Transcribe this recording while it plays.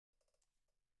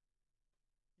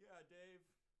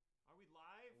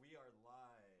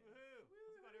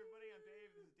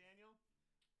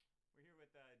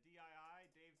with DII,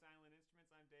 Dave Silent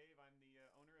Instruments. I'm Dave. I'm the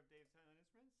owner of Dave Silent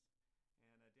Instruments.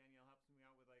 And Danielle helps me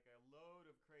out with like a load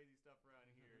of crazy stuff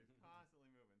around here. It's constantly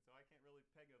moving. So I can't really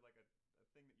peg it like a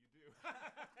thing that you do.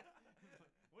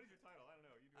 What is your title? I don't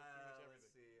know. You do pretty much everything.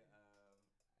 Let's see. I don't know.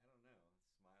 Smile maker.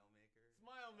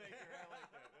 Smile maker. I like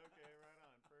that. Okay, right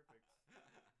on. Perfect.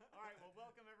 All right. Well,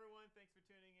 welcome everyone. Thanks for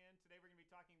tuning in. Today we're going to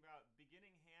be talking about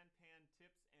beginning handpan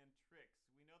tips and tricks.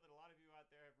 We know that a lot of you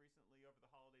out there have recently, over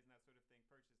the holidays and that sort of thing,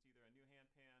 purchased either a new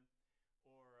handpan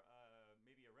or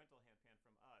maybe a rental handpan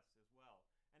from us as well.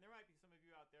 And there might be some of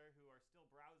you out there who are still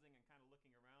browsing and kind of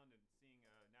looking around and seeing,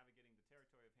 navigating the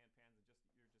territory of handpans, and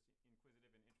you're just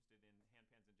inquisitive and interested in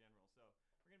handpans in general. So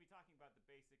we're going to be talking about the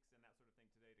basics and that sort of thing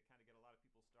today to kind of get a lot of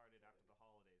people started after the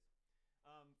holidays.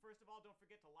 First of all, don't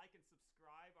forget to like and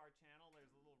subscribe our channel.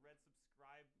 There's a little red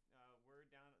subscribe word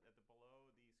down at the below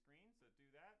the screen, so do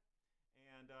that.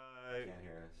 And Can't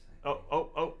hear us.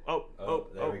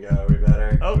 There we go. Are we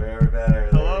better? Oh, we're better.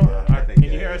 Hello. Can you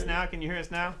hear us now? Can you hear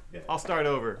us now? Yeah. I'll start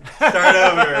over. Start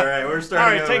over. All right, we're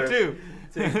starting. All right, over. take two.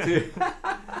 Take two.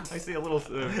 I see a little.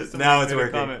 Now it's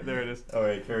working. Comment. There it is. All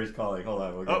right, Carrie's calling. Hold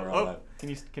on, we'll get her on that. Can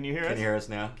you hear us? Can you hear us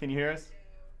now? Can you hear us?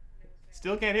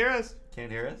 Still can't hear us?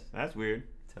 Can't hear us? That's weird.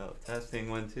 Testing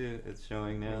 1 2. It's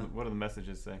showing now. What do the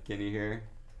messages say? Can you hear?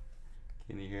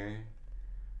 Can you hear?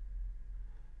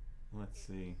 Let's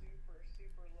see.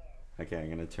 Okay, I'm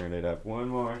gonna turn it up one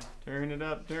more. Turn it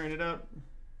up. Turn it up.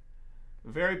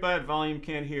 Very bad volume,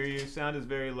 can't hear you. Sound is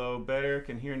very low. Better,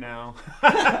 can hear now.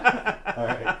 All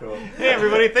right, cool. Hey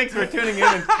everybody, thanks for tuning in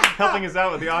and helping us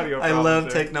out with the audio I problems love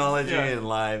there. technology and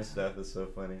live stuff. It's so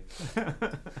funny.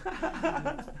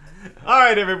 All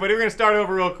right, everybody, we're going to start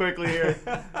over real quickly here.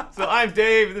 So I'm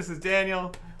Dave. This is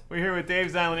Daniel. We're here with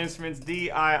Dave Silent Instruments,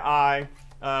 DII.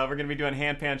 We're going to be doing a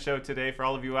handpan show today for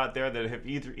all of you out there that have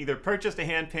either purchased a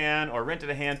handpan or rented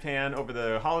a handpan over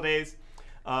the holidays.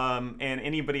 And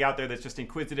anybody out there that's just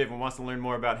inquisitive and wants to learn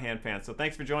more about handpans. So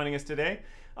thanks for joining us today.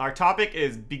 Our topic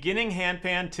is beginning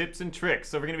handpan tips and tricks.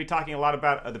 So we're going to be talking a lot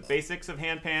about the basics of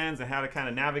handpans and how to kind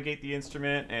of navigate the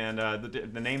instrument and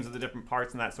the names of the different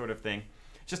parts and that sort of thing,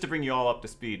 just to bring you all up to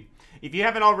speed. If you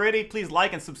haven't already, please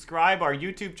like and subscribe our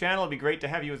YouTube channel. It'd be great to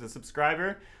have you as a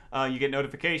subscriber. You get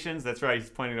notifications. That's right. He's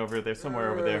pointing over there,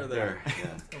 somewhere over there.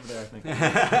 Yeah. Over there, I think.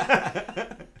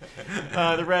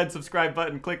 The red subscribe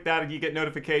button. Click that, and you get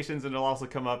notifications, and it'll also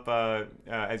come up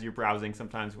as you're browsing.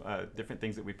 Sometimes different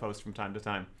things that we post from time to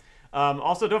time.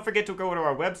 Also, don't forget to go to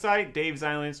our website,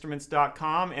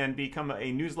 davesilentInstruments.com, and become a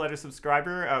newsletter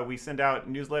subscriber. We send out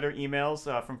newsletter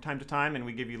emails from time to time, and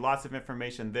we give you lots of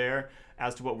information there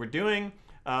as to what we're doing.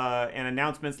 And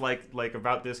announcements like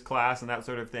about this class and that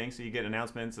sort of thing. So you get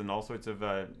announcements and all sorts of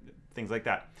things like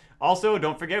that. Also,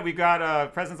 don't forget we've got a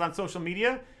presence on social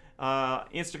media,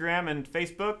 Instagram and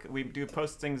Facebook. We do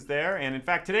post things there. And in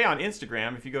fact, today on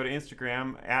Instagram, if you go to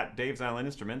Instagram at Dave Silent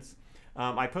Instruments,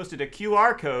 I posted a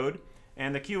QR code,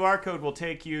 and the QR code will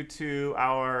take you to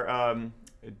our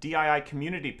DII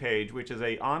community page, which is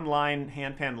a online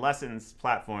handpan lessons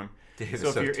platform. So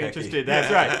if you're interested,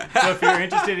 that's right. So if you're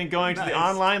interested in going to the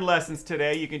online lessons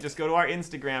today, you can just go to our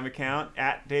Instagram account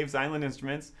at Dave Silent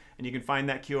Instruments, and you can find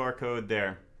that QR code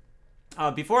there.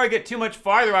 Before I get too much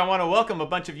farther, I want to welcome a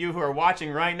bunch of you who are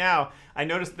watching right now. I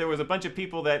noticed there was a bunch of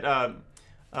people that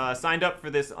signed up for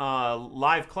this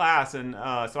live class, and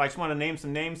so I just want to name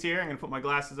some names here. I'm going to put my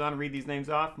glasses on and read these names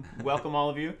off. Welcome all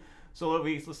of you. So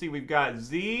let's see, we've got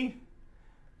Z,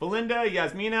 Belinda,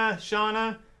 Yasmina,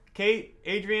 Shauna, Kate,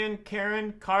 Adrian,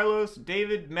 Karen, Carlos,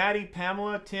 David, Maddie,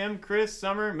 Pamela, Tim, Chris,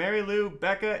 Summer, Mary Lou,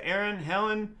 Becca, Aaron,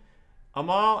 Helen,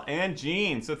 Amal, and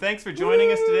Jean. So thanks for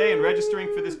joining us today and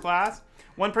registering for this class.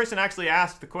 One person actually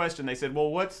asked the question. They said,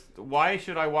 well, why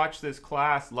should I watch this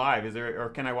class live? Or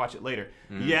can I watch it later?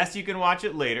 Mm-hmm. Yes, you can watch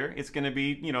it later. It's going to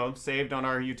be, saved on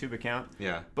our YouTube account.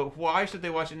 Yeah. But why should they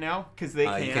watch it now? Because they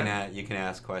can. You can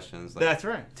ask questions. That's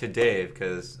right. To Dave,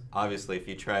 because obviously if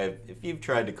you've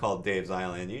tried to call Dave's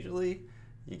Island, usually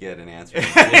you get an answer.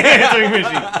 Answering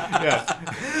machine.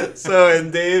 Yeah. So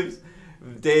and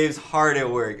Dave's hard at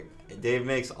work. Dave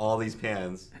makes all these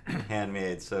pans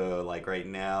handmade. So like right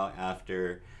now,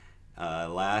 after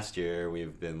last year,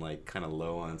 we've been like kind of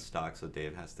low on stock. So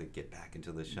Dave has to get back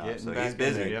into the shop. So he's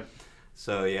busy. There, yep.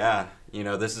 So yeah,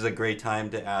 this is a great time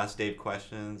to ask Dave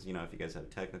questions. If you guys have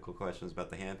technical questions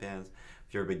about the handpans,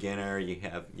 if you're a beginner, you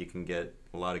can get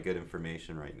a lot of good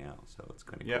information right now. So it's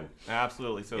kind of cool.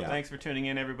 Absolutely. So thanks for tuning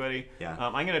in, everybody. Yeah.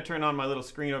 I'm going to turn on my little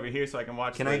screen over here so I can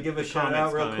watch. Can I give a shout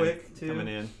out real quick too? Coming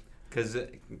in. Because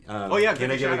can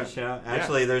I give a shout out?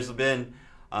 Actually, there's been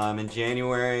in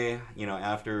January,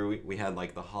 after we had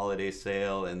like the holiday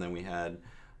sale, and then we had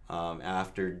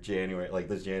after January. Like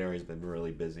this January has been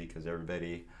really busy because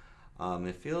everybody.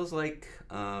 It feels like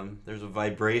there's a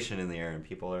vibration in the air, and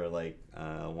people are like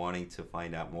wanting to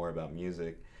find out more about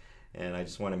music. And I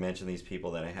just want to mention these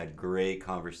people that I had great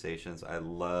conversations. I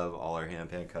love all our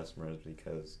Handpan customers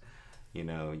because, you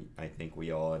know, I think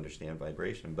we all understand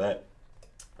vibration. But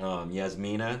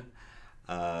Yasmina,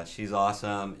 she's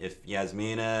awesome. If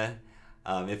Yasmina,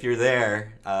 if you're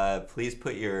there, please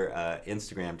put your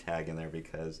Instagram tag in there,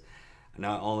 because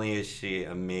not only is she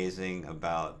amazing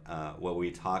about what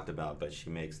we talked about, but she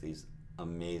makes these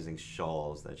amazing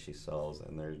shawls that she sells,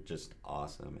 and they're just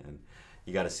awesome. And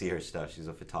you got to see her stuff. She's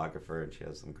a photographer, and she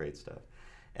has some great stuff.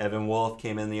 Evan Wolf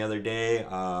came in the other day,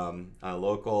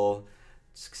 local.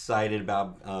 Just excited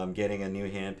about getting a new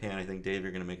handpan. I think, Dave,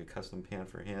 you're going to make a custom pan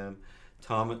for him.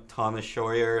 Thomas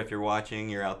Scheuer, if you're watching,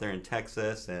 you're out there in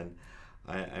Texas, and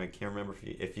I can't remember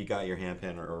if you got your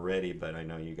handpan already, but I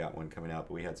know you got one coming out.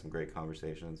 But we had some great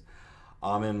conversations.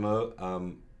 Amin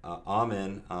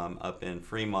up in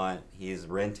Fremont, he's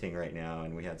renting right now,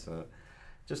 and we had some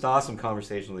just awesome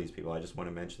conversation with these people. I just want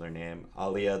to mention their name.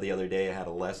 Alia, the other day, I had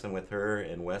a lesson with her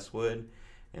in Westwood,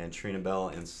 and Trina Bell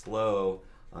in Slow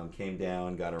came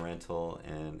down, got a rental,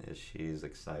 and she's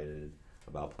excited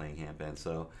about playing handpan.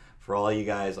 So for all you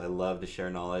guys, I love to share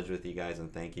knowledge with you guys,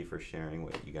 and thank you for sharing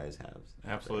what you guys have.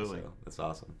 Absolutely. So that's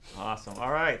awesome. Awesome.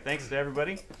 All right. Thanks to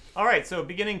everybody. All right. So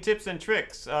beginning tips and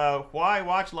tricks. Why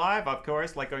watch live? Of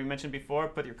course, like we mentioned before,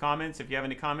 put your comments. If you have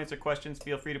any comments or questions,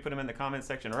 feel free to put them in the comments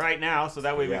section right now, so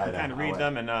that way we can kind of read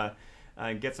them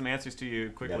and get some answers to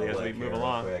you quickly as we move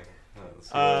along.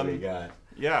 Let's see what we got.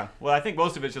 Yeah, well, I think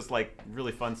most of it's just like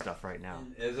really fun stuff right now.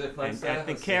 Is it fun stuff? I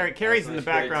think Carrie's in the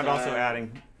background also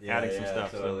adding some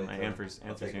stuff. Totally. So my answers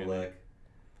take a look.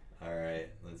 All right,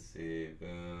 let's see.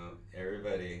 Boom.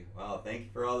 Everybody. Wow, thank you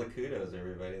for all the kudos,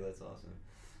 everybody. That's awesome.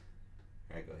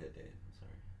 All right, go ahead, Dave. I'm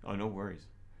sorry. Oh, no worries.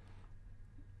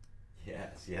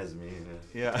 Yes, Yasmin.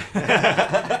 Yeah.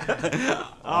 Awesome.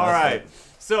 All right.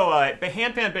 So,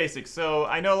 handpan basics. So,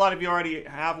 I know a lot of you already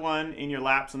have one in your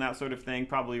laps and that sort of thing,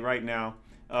 probably right now.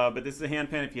 But this is a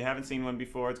handpan if you haven't seen one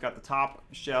before. It's got the top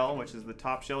shell, which is the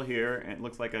top shell here, and it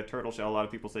looks like a turtle shell. A lot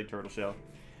of people say turtle shell.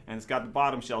 And it's got the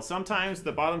bottom shell. Sometimes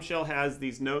the bottom shell has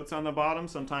these notes on the bottom.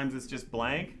 Sometimes it's just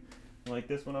blank. Like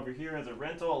this one over here has a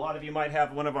rental. A lot of you might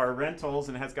have one of our rentals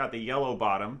and it has got the yellow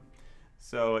bottom.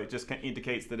 So it just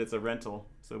indicates that it's a rental,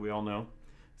 so we all know.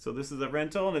 So this is a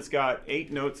rental, and it's got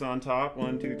 8 notes on top.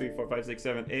 1, 2, 3, 4, 5, 6,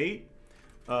 7, 8.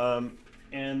 And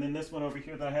then this one over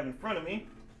here that I have in front of me,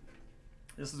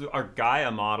 this is our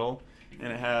Gaia model,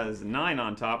 and it has 9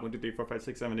 on top. 1, 2, 3, 4, 5,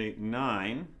 6, 7, 8,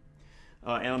 9.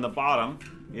 And on the bottom,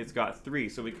 it's got 3,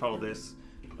 so we call this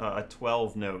a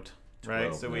 12 note,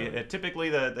 right? 12, so typically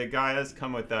the Gaias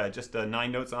come with just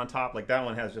 9 notes on top. Like that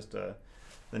one has just the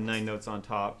 9 notes on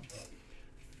top.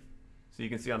 So you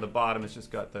can see on the bottom, it's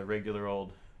just got the regular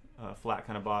old flat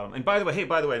kind of bottom. And by the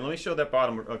way, let me show that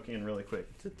bottom again really quick.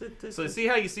 So see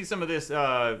how you see some of this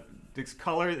this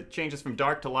color that changes from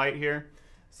dark to light here?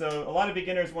 So a lot of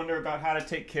beginners wonder about how to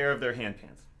take care of their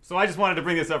handpans. So I just wanted to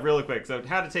bring this up really quick. So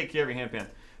how to take care of your handpan.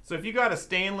 So if you got a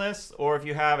stainless, or if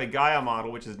you have a Gaia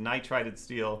model, which is nitrided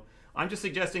steel, I'm just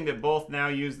suggesting that both now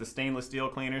use the stainless steel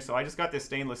cleaner. So I just got this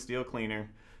stainless steel cleaner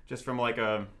just from like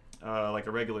a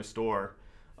regular store.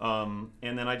 And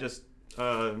then I just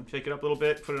shake it up a little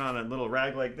bit, put it on a little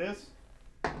rag like this,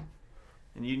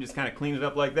 and you can just kind of clean it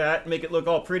up like that, make it look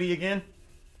all pretty again.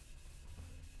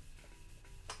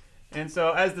 And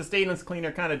so as the stainless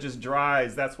cleaner kind of just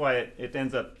dries, that's why it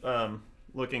ends up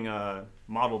looking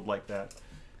modeled like that.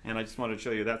 And I just wanted to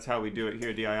show you that's how we do it here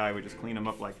at DIY. We just clean them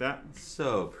up like that.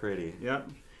 So pretty. Yep.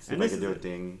 See if I can do a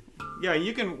ding. Yeah,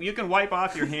 you can wipe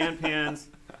off your handpans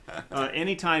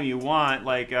anytime you want.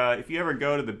 Like if you ever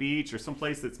go to the beach or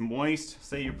someplace that's moist,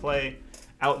 say you play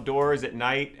outdoors at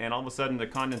night and all of a sudden the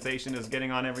condensation is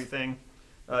getting on everything,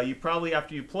 you probably,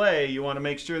 after you play, you want to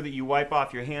make sure that you wipe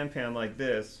off your handpan like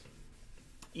this.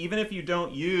 Even if you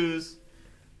don't use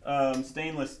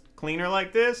stainless cleaner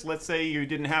like this, let's say you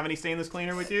didn't have any stainless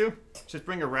cleaner with you, just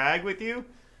bring a rag with you,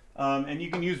 and you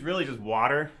can use really just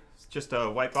water just to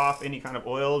wipe off any kind of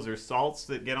oils or salts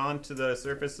that get onto the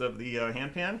surface of the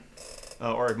handpan,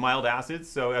 or mild acids.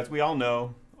 So as we all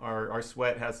know, our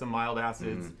sweat has some mild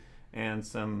acids and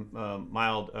some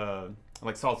mild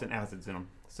like salts and acids in them.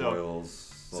 So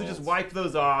oils. So just wipe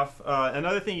those off.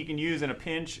 Another thing you can use in a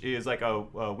pinch is like a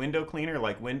window cleaner,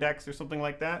 like Windex or something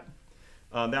like that.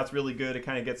 That's really good to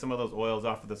kind of get some of those oils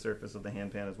off of the surface of the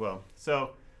handpan as well.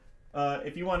 So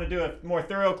if you want to do a more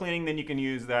thorough cleaning, then you can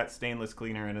use that stainless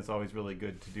cleaner, and it's always really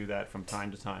good to do that from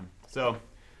time to time. So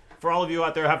for all of you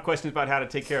out there who have questions about how to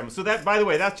take care of them. So that, by the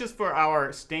way, that's just for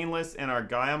our stainless and our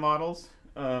Gaia models.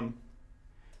 You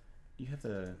have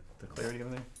the clarity over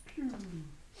there?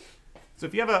 So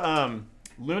if you have a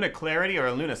Luna Clarity or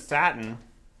a Luna Satin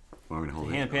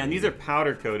handpan, these are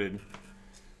powder coated.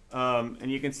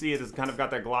 And you can see it's kind of got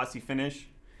that glossy finish.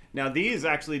 Now these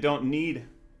actually don't need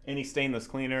any stainless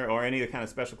cleaner or any kind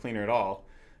of special cleaner at all,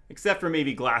 except for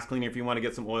maybe glass cleaner if you want to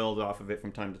get some oils off of it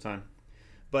from time to time.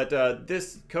 But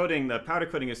this coating, the powder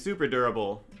coating, is super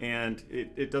durable, and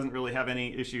it doesn't really have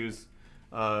any issues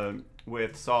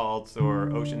with salts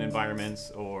or ocean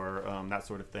environments or that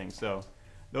sort of thing. So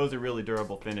those are really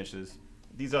durable finishes.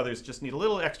 These others just need a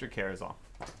little extra care is all.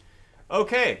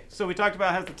 Okay, so we talked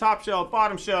about it has the top shell,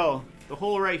 bottom shell. The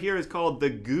hole right here is called the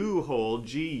GU hole,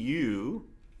 G-U.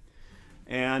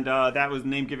 And that was the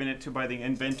name given it to by the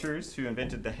inventors who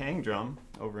invented the hang drum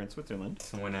over in Switzerland.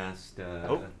 Someone asked...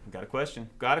 oh, got a question.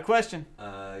 Got a question.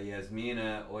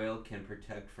 Yasmina, oil can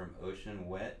protect from ocean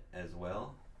wet as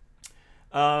well?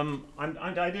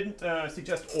 I didn't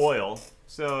suggest oil,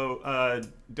 so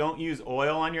don't use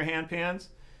oil on your hand pans.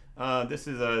 This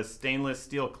is a stainless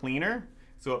steel cleaner,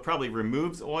 so it probably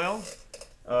removes oil.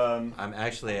 I'm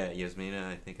actually at Yasmina.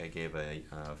 I think I gave a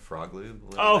frog lube.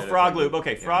 Oh, frog lube.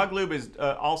 Okay, yeah. Frog lube is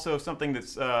also something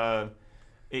that's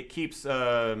it keeps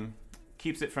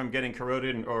it from getting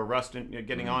corroded or rust and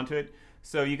getting onto it.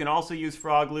 So you can also use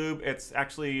frog lube. It's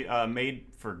actually made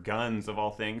for guns of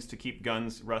all things to keep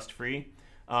guns rust free.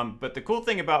 But the cool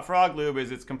thing about frog lube is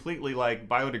it's completely like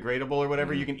biodegradable or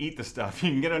whatever. You can eat the stuff.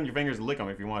 You can get it on your fingers and lick them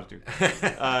if you want to.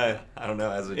 I don't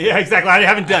know. Yeah, exactly. I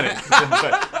haven't done it,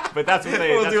 but that's what they.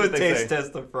 We'll that's do what a taste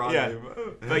test of frog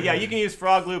lube. But yeah, you can use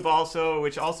frog lube also,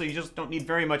 which also you just don't need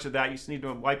very much of that. You just need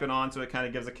to wipe it on so it kind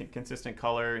of gives a consistent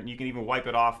color, and you can even wipe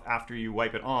it off after you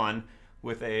wipe it on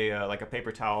with a like a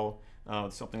paper towel.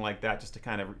 Something like that, just to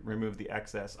kind of remove the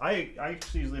excess. I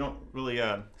actually usually don't really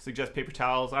suggest paper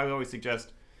towels. I always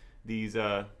suggest these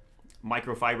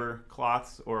microfiber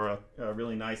cloths or a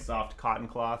really nice soft cotton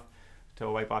cloth to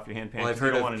wipe off your hand pan. Well, I've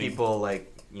heard of people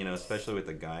like, especially with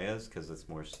the Gaias, because it's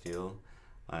more steel.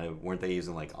 Weren't they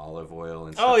using like olive oil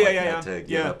and stuff that to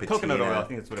give a patina? Coconut oil, I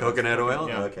think that's what it was. Coconut oil?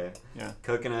 Yeah. Okay. Yeah.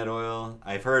 Coconut oil.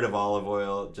 I've heard of olive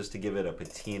oil just to give it a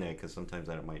patina, because sometimes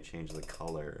that might change the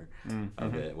color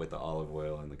of it with the olive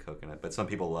oil and the coconut. But some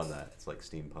people love that. It's like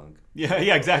steampunk.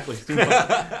 Yeah, exactly.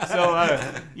 Steampunk.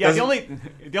 So, yeah,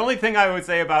 the only thing I would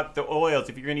say about the oils,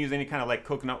 if you're going to use any kind of like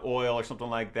coconut oil or something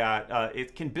like that,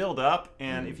 it can build up,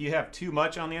 and if you have too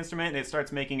much on the instrument, it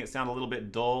starts making it sound a little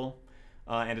bit dull.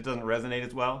 And it doesn't resonate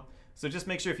as well. So just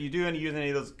make sure if you do use any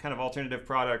of those kind of alternative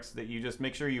products that you just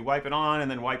make sure you wipe it on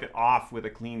and then wipe it off with a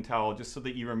clean towel just so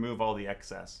that you remove all the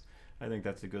excess. I think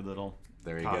that's a good little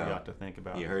caveat to think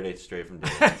about. You heard it straight from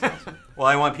Dave. That's awesome. Well,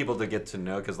 I want people to get to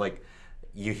know, because like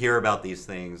you hear about these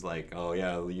things like, oh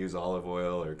yeah, we'll use olive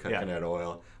oil or coconut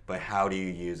oil, but how do you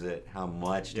use it? How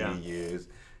much do you use?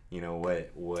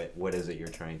 What is it you're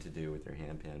trying to do with your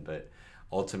handpan? But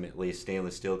ultimately,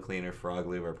 stainless steel cleaner, frog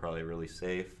lube are probably really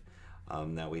safe.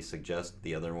 That we suggest.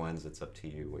 The other ones, it's up to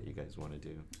you what you guys want to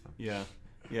do. So.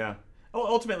 Yeah. Well,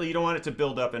 ultimately, you don't want it to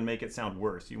build up and make it sound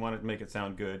worse. You want it to make it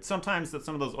sound good. Sometimes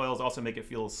some of those oils also make it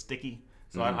feel sticky.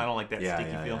 So I don't like that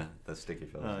sticky feel. Yeah, the sticky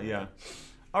feel. Yeah.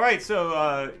 All right,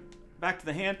 so back to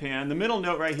the handpan. The middle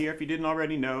note right here, if you didn't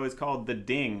already know, is called the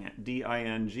ding,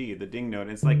 D-I-N-G, the ding note.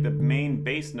 It's like the main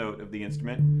bass note of the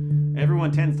instrument.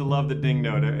 Everyone tends to love the ding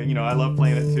note. I love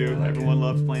playing it too. Everyone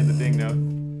loves playing the ding note.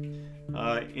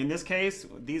 In this case,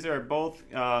 these are both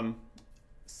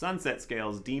sunset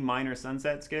scales, D minor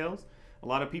sunset scales. A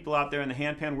lot of people out there in the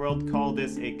handpan world call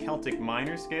this a Celtic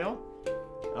minor scale.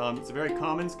 It's a very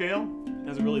common scale. It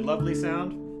has a really lovely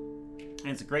sound. And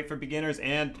it's great for beginners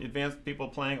and advanced people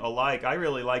playing alike. I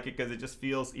really like it because it just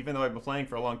feels, even though I've been playing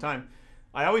for a long time,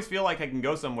 I always feel like I can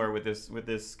go somewhere with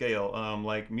this scale.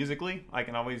 Like musically, I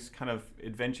can always kind of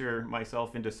adventure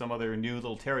myself into some other new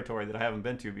little territory that I haven't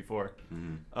been to before.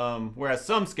 Whereas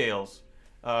some scales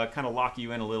kind of lock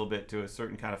you in a little bit to a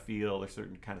certain kind of feel or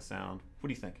certain kind of sound. What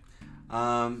do you think?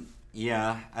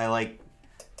 Yeah, I like...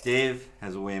 Dave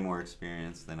has way more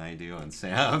experience than I do on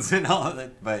sounds and all of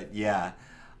that. But yeah,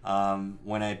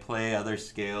 when I play other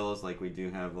scales, like we do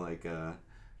have like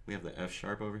we have the F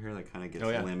sharp over here that kind of gets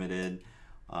limited.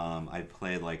 I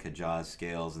play like a Jaws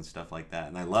scales and stuff like that,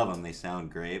 and I love them. They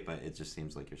sound great, but it just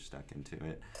seems like you're stuck into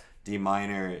it. D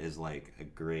minor is like a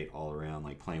great all around,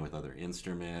 like playing with other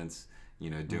instruments,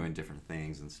 doing different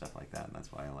things and stuff like that, and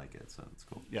that's why I like it. So it's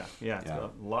cool. Yeah.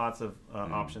 Lots of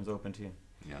options open to you.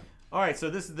 Yeah. All right, so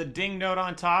this is the ding note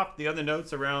on top. The other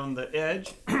notes around the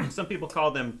edge. Some people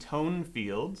call them tone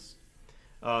fields.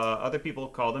 Other people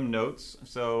call them notes,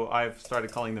 so I've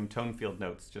started calling them tone field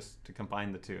notes just to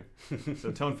combine the two.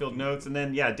 So tone field notes, and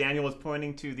then yeah, Daniel was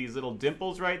pointing to these little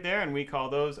dimples right there, and we call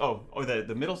those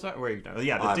the middle side. Where are you?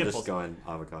 Yeah, the I'm dimples. just going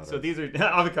avocados. So these are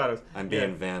avocados. I'm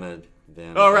being Vanna.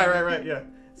 Oh right, yeah.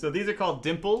 So these are called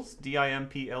dimples,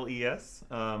 dimples,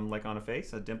 like on a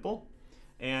face, a dimple.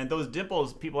 And those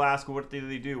dimples, people ask, what do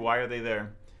they do? Why are they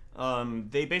there?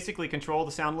 They basically control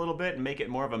the sound a little bit and make it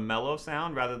more of a mellow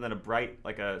sound rather than a bright,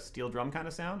 like a steel drum kind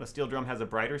of sound. A steel drum has a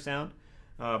brighter sound.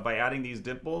 By adding these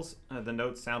dimples, the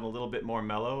notes sound a little bit more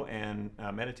mellow and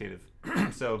meditative.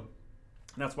 So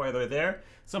that's why they're there.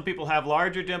 Some people have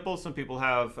larger dimples. Some people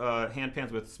have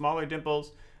handpans with smaller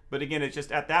dimples. But again, it's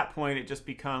just at that point, it just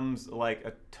becomes like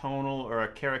a tonal or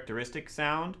a characteristic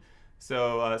sound.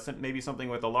 So maybe something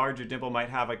with a larger dimple might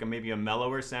have like maybe a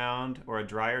mellower sound or a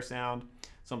drier sound.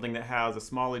 Something that has a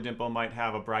smaller dimple might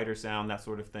have a brighter sound, that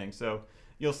sort of thing. So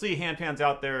you'll see handpans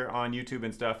out there on YouTube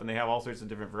and stuff, and they have all sorts of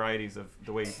different varieties of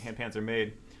the way handpans are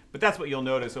made. But that's what you'll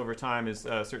notice over time is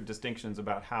certain distinctions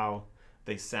about how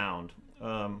they sound.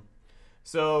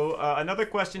 Another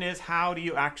question is, how do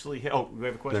you actually hit? Oh, we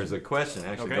have a question. There's a question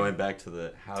actually going back to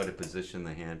the how to position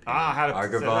the handpan. How to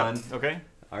Argavon. set it up. Okay.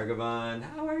 Argavon,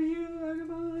 how are you,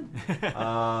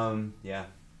 Argavon? Yeah.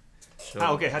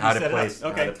 How do you set it up? Okay. How to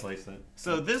place it.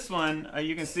 So this one,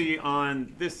 you can see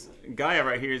on this Gaia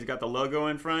right here, he's got the logo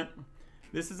in front.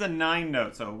 This is a 9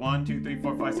 note, so 1, 2, 3,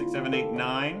 4, 5, 6, 7, 8,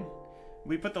 9.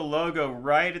 We put the logo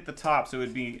right at the top, so it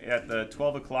would be at the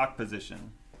 12 o'clock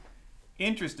position.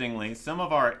 Interestingly, some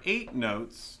of our 8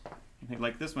 notes,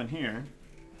 like this one here,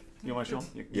 you want to show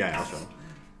them? Yeah, I'll show them.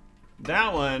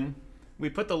 That one, we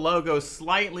put the logo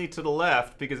slightly to the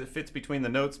left because it fits between the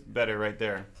notes better right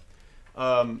there.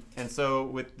 And so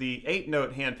with the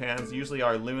 8-note handpans, usually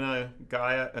our Luna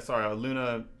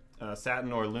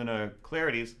Satin or Luna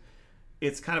Clarities,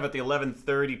 it's kind of at the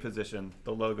 11:30 position,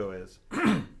 the logo is.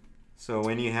 So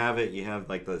when you have it, you have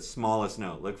like the smallest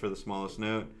note. Look for the smallest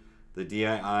note. The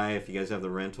DII, if you guys have the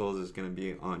rentals, is going to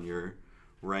be on your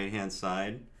right-hand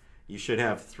side. You should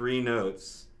have 3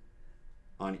 notes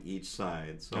on each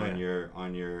side. So on your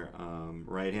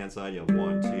right-hand side, you have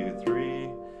 1, 2, 3.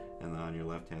 And then on your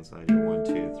left-hand side, you're 1,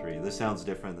 2, 3. This sounds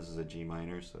different. This is a G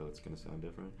minor, so it's going to sound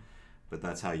different. But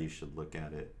that's how you should look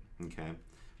at it. Okay.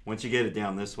 Once you get it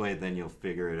down this way, then you'll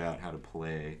figure it out how to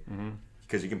play.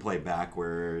 Because you can play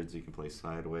backwards, you can play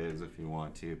sideways if you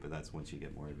want to, but that's once you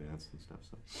get more advanced and stuff.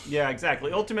 So. Yeah,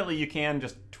 exactly. Ultimately, you can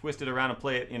just twist it around and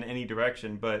play it in any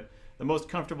direction, but the most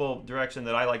comfortable direction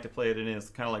that I like to play it in is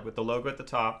kind of like with the logo at the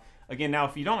top. Again, now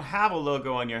if you don't have a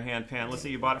logo on your handpan, let's say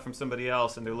you bought it from somebody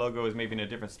else and their logo is maybe in a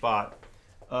different spot,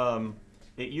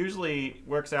 it usually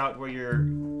works out where your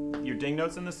ding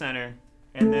note's in the center,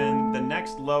 and then the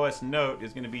next lowest note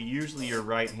is going to be usually your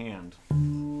right hand.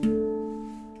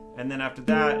 And then after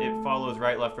that, it follows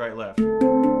right, left, like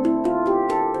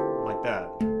that.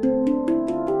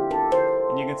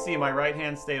 And you can see my right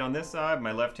hand stayed on this side,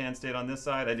 my left hand stayed on this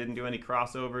side. I didn't do any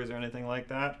crossovers or anything like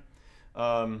that.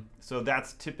 So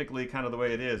that's typically kind of the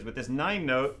way it is. With this 9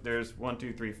 note, there's 1,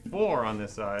 2, 3, 4 on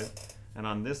this side, and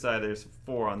on this side there's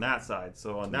 4 on that side.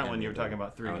 So on that one you were talking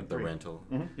about 3 and 3. The rental.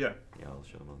 Yeah. Yeah, I'll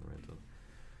show them on the rental.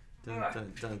 Dun,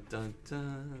 dun, dun, dun,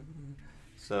 dun.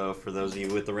 So for those of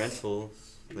you with the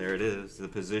rentals, there it is. The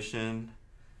position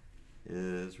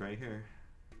is right here.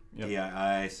 Yep. The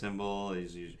I symbol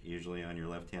is usually on your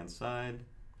left-hand side.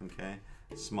 Okay.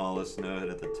 Smallest note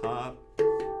at the top.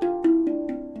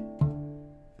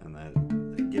 That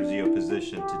gives you a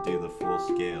position to do the full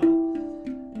scale.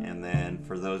 And then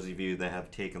for those of you that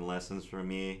have taken lessons from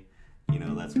me, you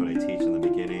know that's what I teach in the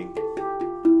beginning.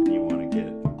 And you want to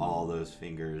get all those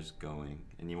fingers going,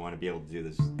 and you want to be able to do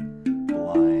this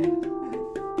blind.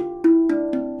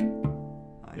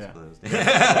 Eyes closed.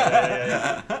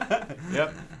 Yeah.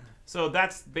 Yep. So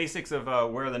that's basics of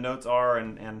where the notes are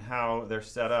and how they're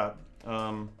set up.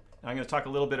 I'm going to talk a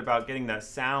little bit about getting that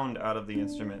sound out of the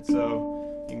instrument. So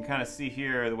you can kind of see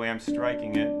here the way I'm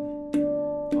striking it.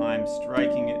 I'm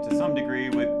striking it to some degree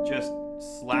with just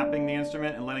slapping the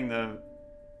instrument and letting the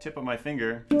tip of my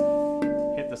finger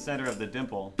hit the center of the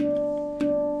dimple.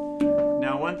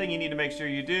 Now, one thing you need to make sure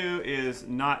you do is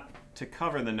not to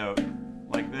cover the note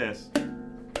like this.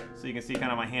 So you can see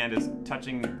kind of my hand is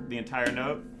touching the entire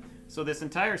note. So this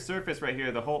entire surface right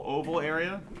here, the whole oval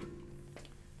area,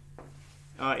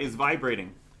 is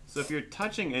vibrating. So if you're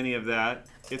touching any of that,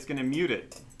 it's going to mute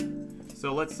it.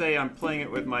 So let's say I'm playing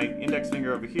it with my index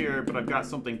finger over here, but I've got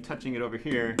something touching it over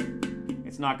here.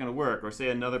 It's not going to work. Or say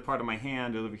another part of my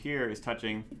hand over here is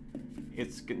touching.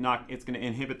 It's going to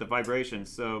inhibit the vibration.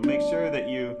 So make sure that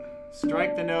you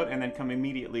strike the note, and then come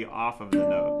immediately off of the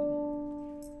note.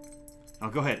 Oh,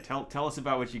 go ahead. Tell us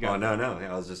about what you got. Oh, no.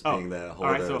 I was just being the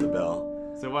holder right, so, of the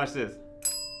bell. So watch this.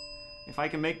 If I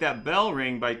can make that bell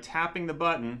ring by tapping the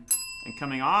button and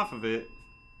coming off of it,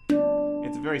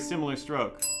 it's a very similar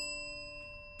stroke.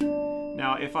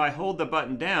 Now, if I hold the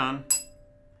button down,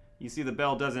 you see the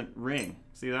bell doesn't ring.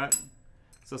 See that?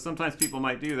 So sometimes people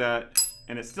might do that,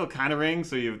 and it still kind of rings,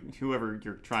 so whoever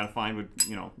you're trying to find would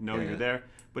know you're there.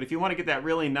 But if you want to get that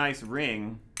really nice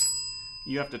ring,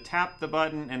 you have to tap the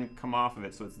button and come off of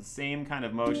it. So it's the same kind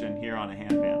of motion here on a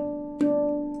handpan.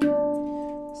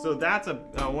 So that's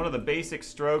one of the basic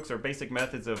strokes or basic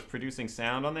methods of producing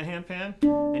sound on the handpan.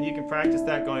 And you can practice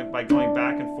that by going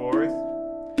back and forth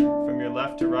from your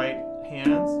left to right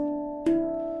hands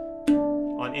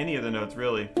on any of the notes,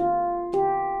 really.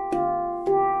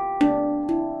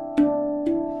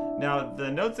 Now, the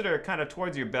notes that are kind of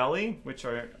towards your belly, which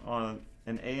are on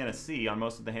an A and a C on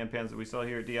most of the handpans that we saw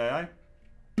here at DII,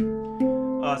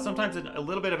 sometimes a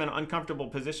little bit of an uncomfortable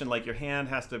position, like your hand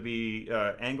has to be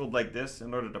angled like this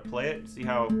in order to play it. See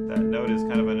how that note is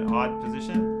kind of an odd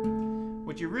position?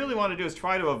 What you really want to do is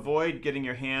try to avoid getting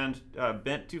your hand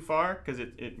bent too far, because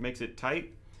it makes it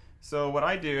tight. So what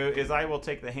I do is I will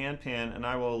take the handpan and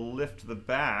I will lift the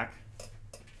back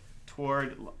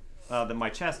toward my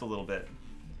chest a little bit.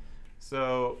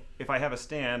 So if I have a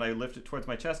stand, I lift it towards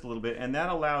my chest a little bit, and that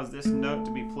allows this note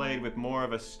to be played with more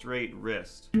of a straight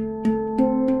wrist. And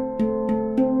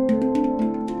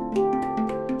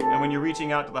when you're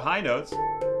reaching out to the high notes,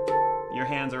 your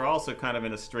hands are also kind of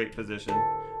in a straight position.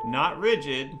 Not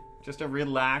rigid, just a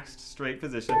relaxed, straight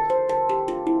position.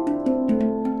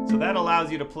 So that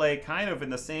allows you to play kind of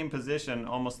in the same position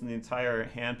almost in the entire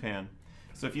handpan.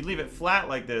 So if you leave it flat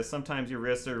like this, sometimes your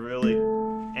wrists are really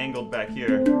angled back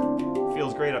here.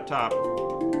 Feels great up top,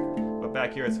 but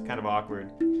back here it's kind of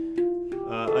awkward.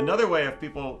 Another way of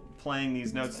people playing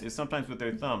these notes is sometimes with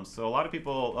their thumbs. So a lot of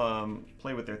people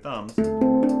play with their thumbs. They've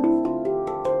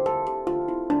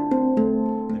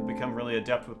become really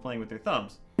adept with playing with their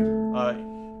thumbs.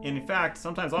 In fact,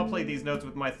 sometimes I'll play these notes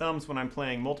with my thumbs when I'm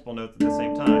playing multiple notes at the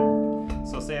same time.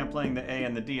 So say I'm playing the A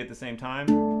and the D at the same time,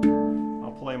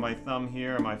 I'll play my thumb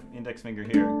here and my index finger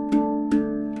here.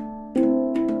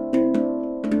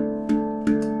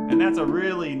 And that's a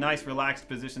really nice relaxed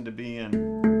position to be in.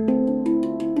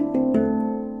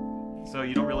 So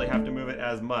you don't really have to move it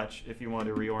as much if you want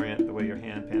to reorient the way your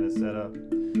handpan is set up.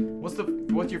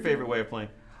 What's your favorite way of playing?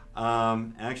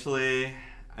 Actually,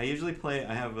 I usually play,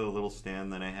 I have a little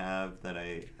stand that I have that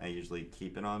I usually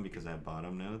keep it on because I have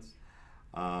bottom notes.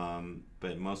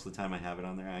 But most of the time I have it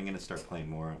on there. I'm going to start playing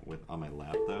more on my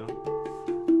lap though,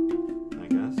 I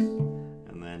guess.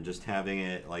 And then just having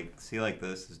it like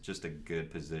this is just a good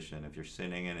position. If you're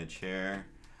sitting in a chair,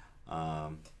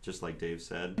 just like Dave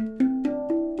said.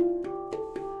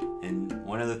 And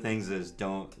one of the things is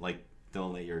don't let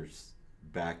your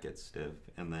back get stiff,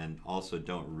 and then also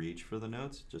don't reach for the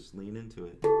notes, just lean into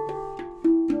it.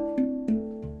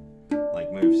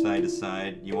 Like move side to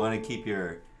side. You want to keep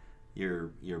your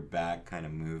back kind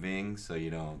of moving so you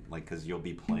don't, because you'll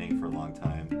be playing for a long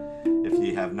time. If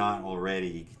you have not already,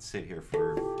 you can sit here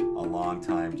for a long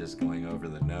time just going over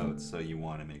the notes, so you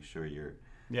want to make sure you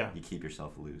keep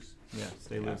yourself loose. Yeah,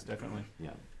 stay loose, definitely.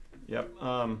 Yeah. Yep.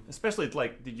 Especially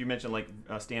did you mention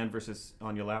stand versus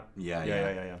on your lap?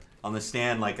 Yeah. On the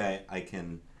stand,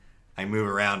 I move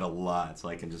around a lot, so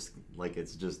I can just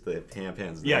it's just the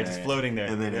handpans. Yeah, just floating there.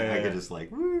 And then I could just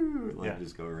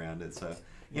just go around it. So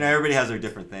everybody has their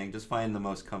different thing. Just find the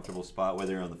most comfortable spot,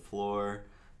 whether you're on the floor,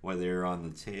 whether you're on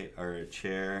the or a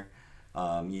chair.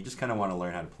 You just kind of want to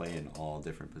learn how to play in all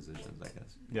different positions, I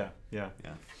guess. Yeah.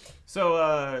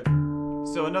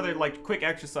 So another quick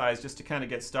exercise just to kind of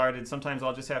get started. Sometimes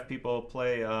I'll just have people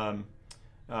play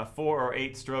 4 or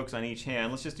 8 strokes on each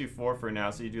hand. Let's just do 4 for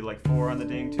now. So you do 4 on the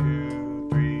ding, 2,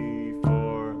 3,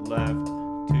 4, left,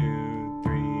 2,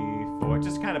 3, 4.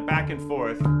 Just kind of back and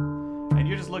forth. And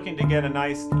you're just looking to get a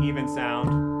nice even sound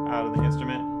out of the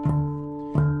instrument.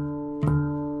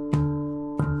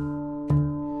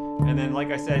 And then,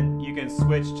 like I said, you can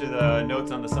switch to the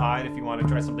notes on the side if you want to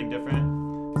try something different.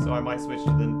 So I might switch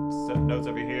to the notes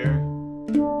over here.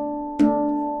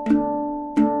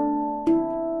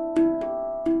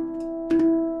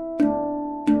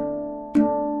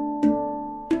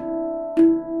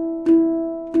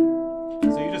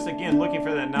 So you're just, again, looking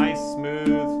for that nice,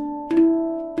 smooth,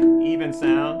 even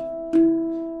sound.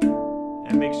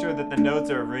 And make sure that the notes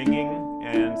are ringing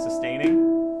and sustaining.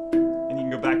 And you can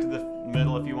go back to the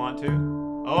middle if you want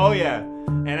to. Oh yeah,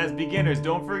 and as beginners,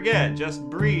 don't forget, just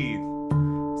breathe.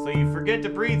 So you forget to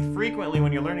breathe frequently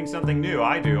when you're learning something new.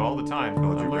 I do all the time.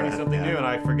 I'm learning something new and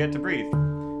I forget to breathe.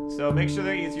 So make sure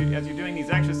that as you're doing these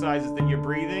exercises that you're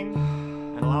breathing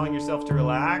and allowing yourself to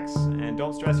relax, and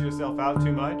don't stress yourself out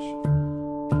too much.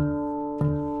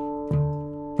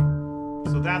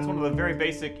 So that's one of the very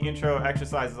basic intro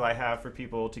exercises I have for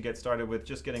people to get started with,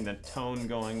 just getting the tone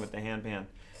going with the handpan.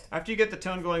 After you get the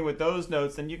tone going with those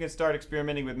notes, then you can start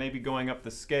experimenting with maybe going up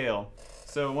the scale.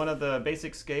 So one of the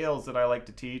basic scales that I like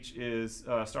to teach is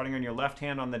starting on your left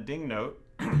hand on the ding note.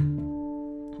 You're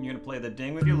going to play the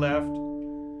ding with your left.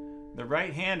 The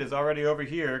right hand is already over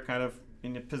here, kind of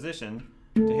in a position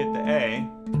to hit the A.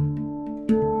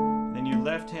 Then your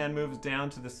left hand moves down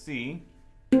to the C.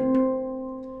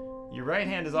 Your right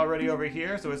hand is already over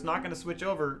here, so it's not going to switch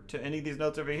over to any of these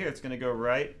notes over here. It's going to go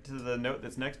right to the note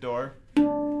that's next door.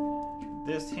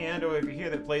 This hand over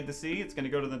here that played the C, it's going to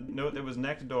go to the note that was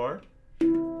next door,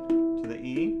 to the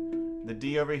E. The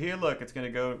D over here, look, it's going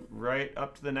to go right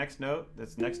up to the next note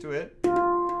that's next to it.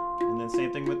 And then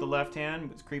same thing with the left hand,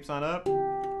 it creeps on up.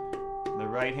 The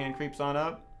right hand creeps on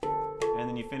up. And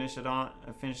then you finish it out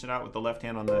with the left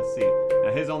hand on the C.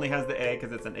 Now his only has the A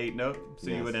because it's an 8 note,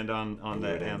 so you would end on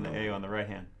the A on the right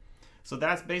hand. So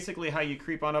that's basically how you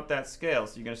creep on up that scale.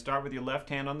 So you're going to start with your left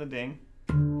hand on the ding.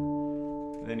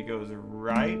 Then it goes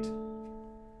right,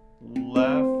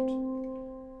 left,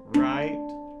 right,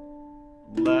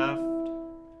 left,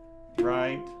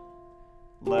 right,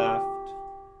 left,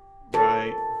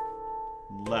 right,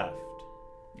 left,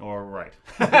 or right.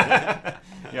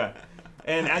 Yeah.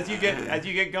 And as you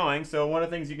get going, so one of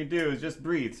the things you can do is just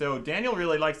breathe. So Daniel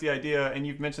really likes the idea, and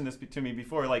you've mentioned this to me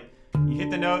before, like you hit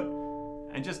the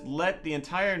note and just let the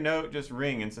entire note just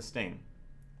ring and sustain.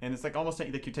 And it's like almost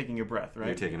like you're taking a breath, right?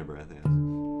 You're taking a breath, yes.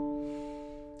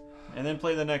 And then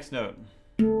play the next note.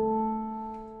 And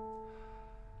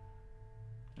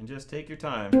just take your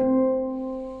time.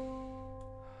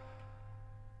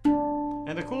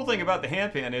 And the cool thing about the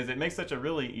handpan is it makes such a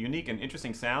really unique and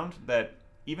interesting sound that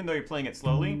even though you're playing it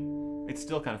slowly, it's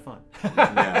still kind of fun.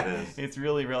 Yeah, it is. It's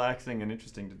really relaxing and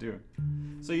interesting to do.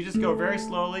 So you just go very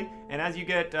slowly, and as you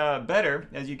get better,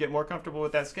 as you get more comfortable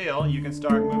with that scale, you can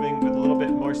start moving with a little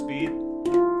bit more speed.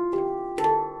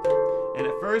 And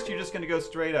at first, you're just going to go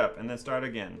straight up, and then start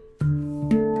again.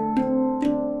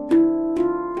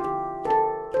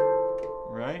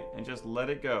 Right? And just let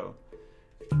it go.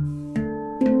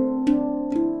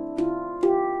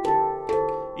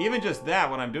 Even just that,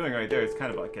 what I'm doing right there, it's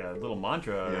kind of like a little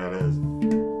mantra. Yeah, it is.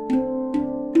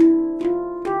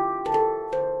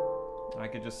 I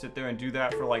could just sit there and do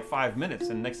that for like 5 minutes,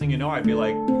 and next thing you know, I'd be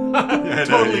like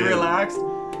totally relaxed.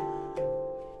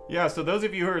 Yeah, so those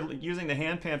of you who are using the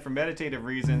handpan for meditative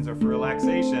reasons or for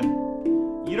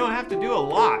relaxation, you don't have to do a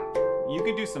lot. You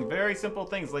can do some very simple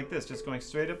things like this, just going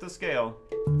straight up the scale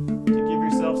to give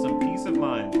yourself some peace of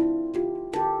mind.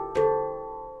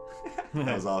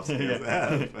 That was awesome.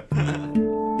 Yeah.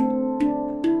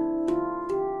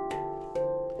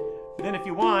 Then if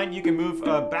you want, you can move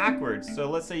backwards. So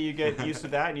let's say you get used to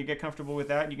that and you get comfortable with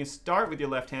that. You can start with your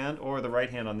left hand, or the right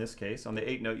hand on this case. On the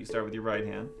 8 note, you start with your right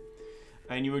hand.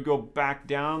 And you would go back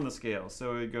down the scale.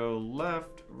 So it would go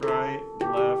left, right,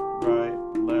 left, right,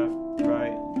 left,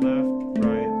 right, left,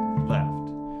 right,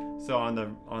 left. So on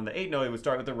the 8 note, it would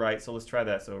start with the right. So let's try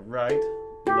that. So right,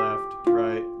 left,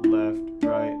 right, left,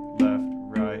 right, left,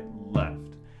 right,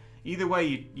 left. Either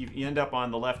way, you end up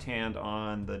on the left hand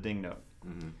on the ding note.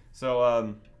 Mm-hmm.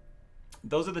 So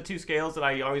those are the 2 scales that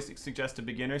I always suggest to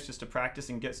beginners just to practice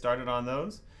and get started on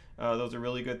those. Those are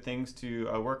really good things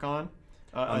to work on.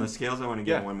 On the scales, I want to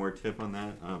get one more tip on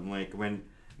that. Like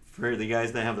for the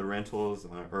guys that have the rentals,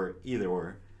 or either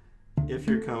or, if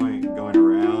you're going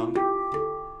around,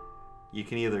 you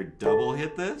can either double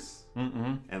hit this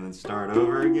and then start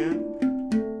over again,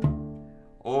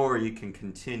 or you can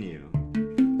continue.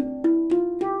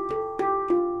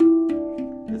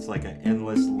 It's like an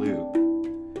endless loop,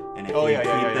 and if you keep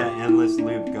that endless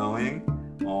loop going,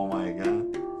 oh my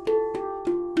god.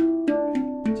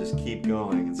 Just keep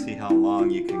going and see how long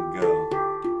you can go.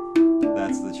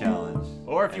 That's the challenge.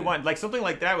 Or if you want, like something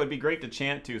like that would be great to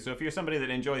chant to. So if you're somebody that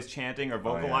enjoys chanting or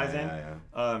vocalizing,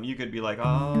 you could be like, and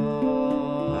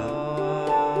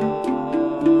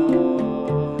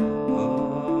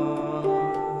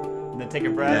then take a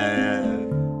breath.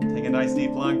 Take a nice deep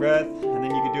long breath, and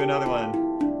then you could do another one.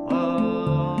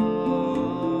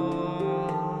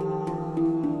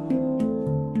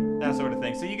 That sort of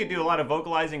thing. So you could do a lot of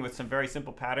vocalizing with some very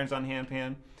simple patterns on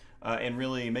handpan, and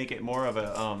really make it more of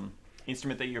a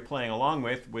instrument that you're playing along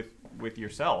with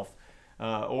yourself,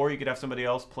 or you could have somebody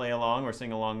else play along or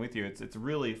sing along with you. It's a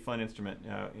really fun instrument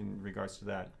in regards to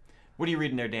that. What are you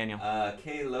reading there, Daniel?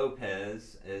 Kay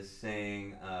Lopez is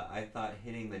saying, I thought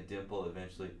hitting the dimple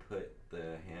eventually put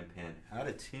the handpan out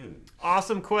of tune.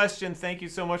 Awesome question. Thank you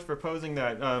so much for posing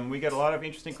that. We get a lot of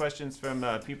interesting questions from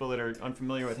people that are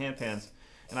unfamiliar with handpans.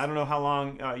 And I don't know how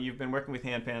long you've been working with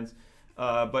handpans,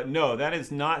 but no, that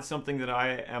is not something that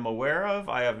I am aware of.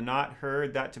 I have not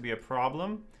heard that to be a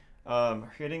problem.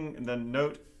 Hitting the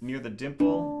note near the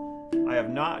dimple, I have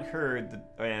not heard,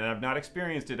 and I've not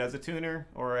experienced it as a tuner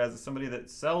or as somebody that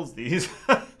sells these.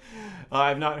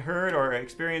 I've not heard or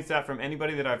experienced that from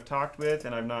anybody that I've talked with,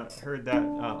 and I've not heard that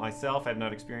myself. I've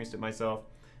not experienced it myself.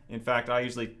 In fact, I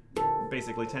usually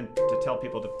basically tend to tell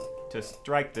people to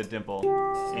strike the dimple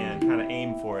and kind of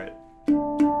aim for it.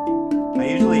 I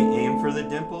usually aim for the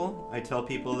dimple. I tell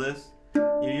people this.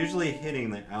 You're usually hitting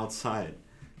the outside.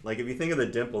 Like if you think of the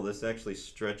dimple, this actually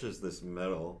stretches this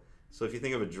metal. So if you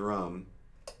think of a drum,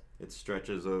 it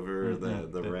stretches over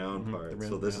the round part. The rim,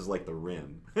 so this is like the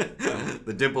rim.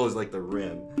 The dimple is like the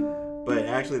rim. But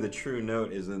actually the true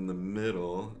note is in the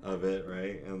middle of it,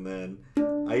 right? And then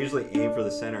I usually aim for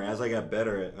the center. As I got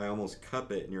better, I almost cup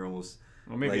it, and you're almost...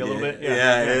 Well, maybe like, a little bit.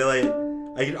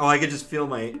 Yeah. Like, I could just feel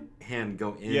my hand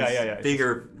go in. Yeah.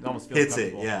 Finger it almost feels hits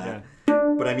it, yeah.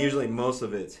 But I'm usually, most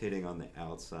of it's hitting on the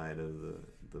outside of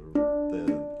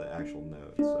the actual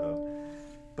note. So,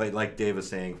 but like Dave was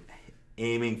saying,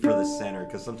 aiming for the center,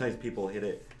 because sometimes people hit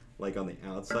it like on the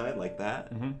outside, like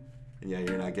that. Mm-hmm. And yeah,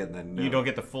 you're not getting that note. You don't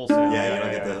get the full sound. Yeah, you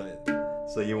don't get the...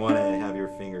 So you want to have your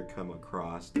finger come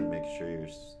across to make sure you're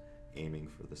aiming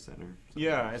for the center.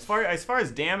 Yeah, as far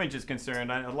as damage is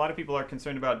concerned, a lot of people are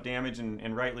concerned about damage,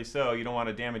 and rightly so. You don't want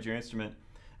to damage your instrument.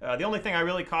 The only thing I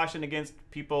really caution against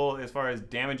people as far as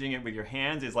damaging it with your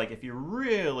hands is like if you're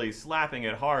really slapping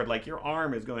it hard, like your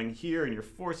arm is going here and you're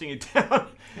forcing it down,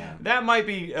 that might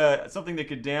be something that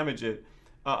could damage it.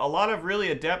 A lot of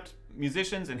really adept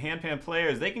musicians and handpan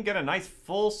players, they can get a nice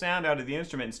full sound out of the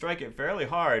instrument and strike it fairly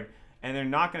hard, and they're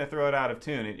not going to throw it out of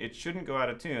tune. It shouldn't go out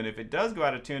of tune. If it does go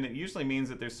out of tune, it usually means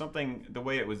that there's something, the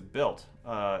way it was built,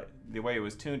 the way it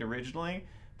was tuned originally,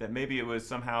 that maybe it was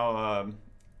somehow...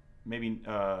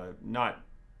 not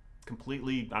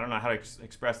completely, I don't know how to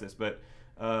express this, but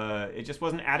it just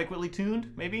wasn't adequately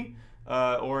tuned, maybe,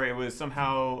 or it was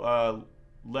somehow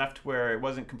left where it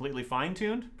wasn't completely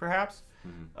fine-tuned, perhaps.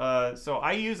 Mm-hmm. So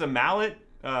I use a mallet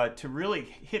to really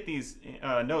hit these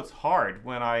notes hard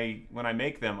when I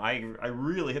make them. I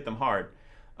really hit them hard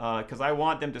because I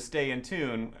want them to stay in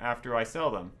tune after I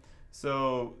sell them.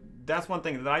 So that's one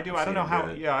thing that I do. I don't know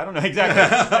how. Yeah, I don't know exactly.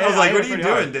 I was like, "What are you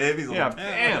doing, Dave?" He's like,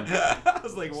 "Bam!" I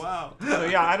was like, "Wow." So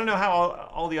yeah, I don't know how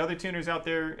all the other tuners out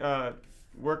there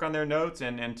work on their notes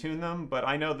and tune them, but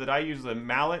I know that I use a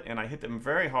mallet and I hit them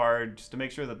very hard just to make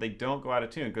sure that they don't go out of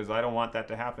tune, because I don't want that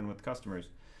to happen with customers.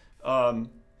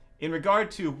 In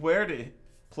regard to where to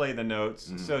play the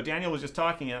notes, so Daniel was just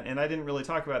talking, and I didn't really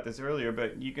talk about this earlier,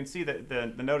 but you can see that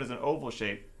the note is an oval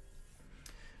shape.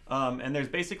 And there's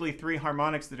basically 3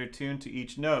 harmonics that are tuned to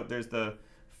each note. There's the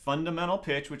fundamental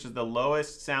pitch, which is the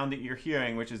lowest sound that you're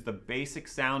hearing, which is the basic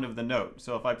sound of the note.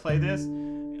 So if I play this,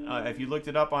 if you looked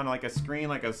it up on like a screen,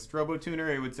 like a strobo tuner,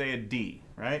 it would say a D,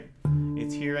 right?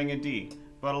 It's hearing a D.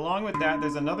 But along with that,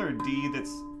 there's another D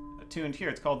that's tuned here.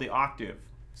 It's called the octave.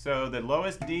 So the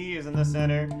lowest D is in the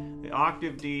center. The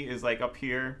octave D is like up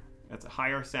here. That's a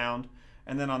higher sound.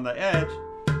 And then on the edge,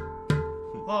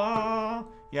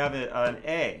 you have an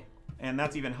A, and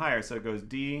that's even higher. So it goes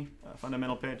D,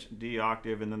 fundamental pitch, D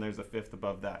octave, and then there's a fifth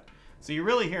above that. So you're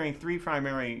really hearing 3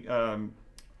 primary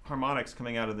harmonics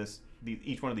coming out of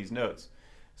each one of these notes.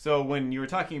 So when you were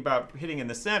talking about hitting in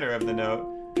the center of the note,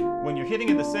 when you're hitting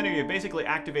in the center, you're basically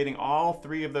activating all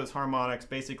 3 of those harmonics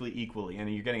basically equally, and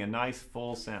you're getting a nice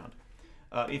full sound.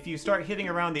 If you start hitting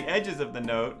around the edges of the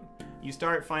note, you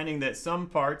start finding that some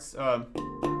parts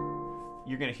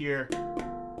you're going to hear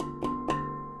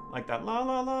like that la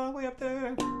la la way up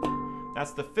there.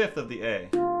 That's the 5th of the A.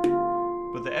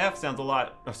 But the F sounds a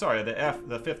lot, the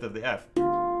 5th of the F.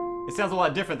 It sounds a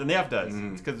lot different than the F does.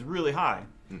 It's because it's really high.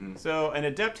 So an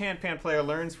adept handpan player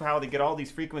learns how to get all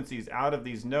these frequencies out of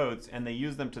these notes, and they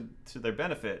use them to their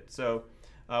benefit. So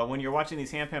when you're watching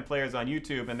these handpan players on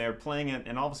YouTube and they're playing it,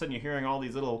 and all of a sudden you're hearing all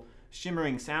these little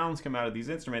shimmering sounds come out of these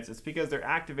instruments, it's because they're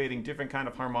activating different kind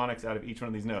of harmonics out of each one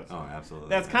of these notes. Oh, absolutely.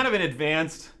 That's kind of an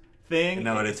advanced thing.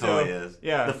 No, it totally is.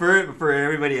 Yeah. For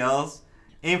everybody else,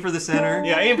 aim for the center.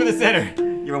 Yeah, aim for the center.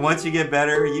 Once you get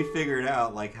better, you figure it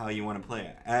out like how you want to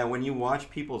play it. When you watch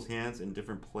people's hands and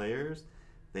different players,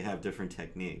 they have different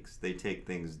techniques. They take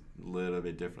things a little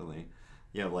bit differently.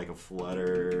 you have like a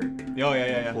flutter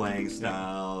playing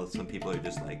style. Some people are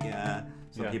just like,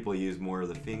 some people use more of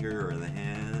the finger or the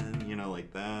hand, you know,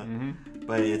 like that.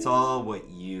 But it's all what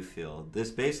you feel.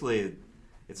 This basically,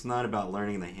 it's not about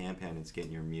learning the handpan, it's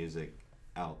getting your music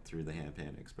out through the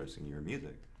handpan, expressing your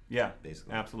music. Yeah,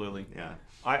 basically. Absolutely. Yeah.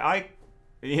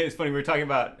 It's funny, we were talking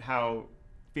about how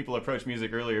people approach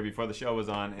music earlier before the show was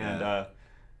on,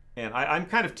 and I'm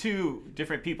kind of two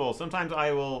different people. Sometimes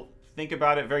I will think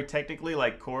about it very technically,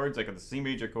 like chords, like the C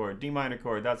major chord, D minor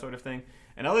chord, that sort of thing.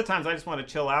 And other times I just want to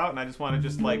chill out, and I just want to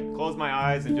just like close my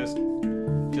eyes and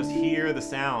just hear the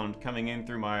sound coming in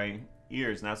through my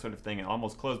ears and that sort of thing, and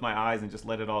almost close my eyes and just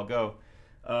let it all go.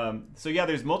 So yeah,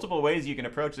 there's multiple ways you can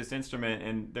approach this instrument,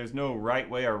 and there's no right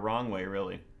way or wrong way,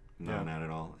 really. No, not at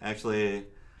all. Actually,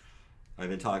 I've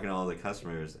been talking to all the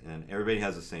customers, and everybody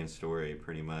has the same story,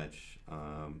 pretty much.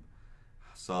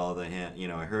 Saw the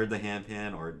I heard the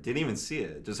handpan, or didn't even see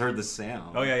it, just heard the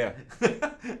sound. Oh yeah.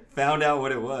 Found out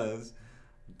what it was,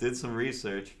 did some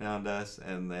research, found us,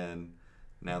 and then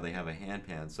now they have a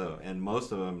handpan. So, and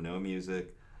most of them know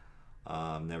music,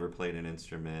 never played an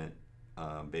instrument.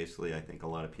 Basically, I think a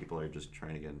lot of people are just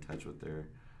trying to get in touch with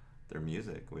their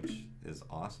music, which is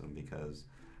awesome, because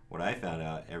what I found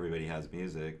out, everybody has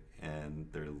music and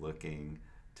they're looking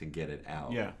to get it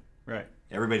out. Yeah, right.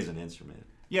 Everybody's an instrument.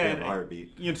 Yeah, and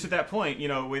heartbeat. To that point,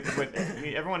 with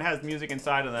everyone has music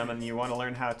inside of them, and you want to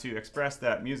learn how to express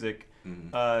that music.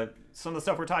 Some of the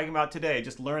stuff we're talking about today,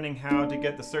 just learning how to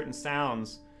get the certain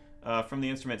sounds from the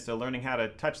instrument, so learning how to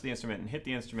touch the instrument and hit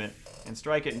the instrument and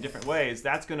strike it in different ways,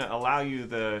 that's going to allow you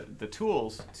the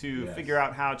tools to figure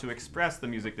out how to express the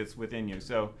music that's within you.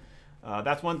 So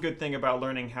that's one good thing about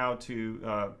learning how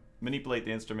to manipulate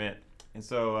the instrument. And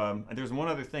so there's one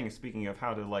other thing, speaking of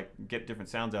how to like get different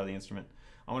sounds out of the instrument.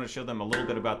 I want to show them a little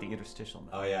bit about the interstitial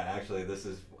method. Oh yeah, actually this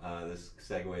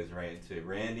segues right into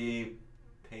Randy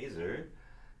Pazer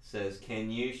says, can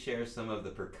you share some of the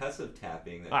percussive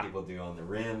tapping that people do on the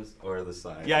rims or the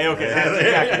sides? Yeah, okay,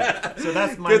 exactly. So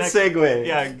that's my good segue.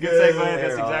 Yeah, good segue.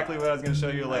 That's exactly what I was going to show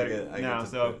you later. Now,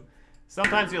 so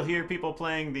sometimes you'll hear people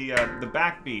playing the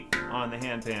backbeat on the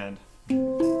handpan.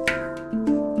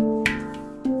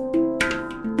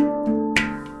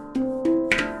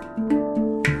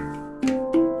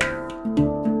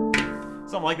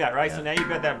 Something like that, right? Yeah. So now you've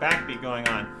got that backbeat going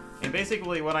on. And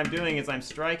basically what I'm doing is I'm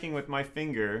striking with my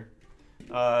finger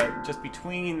just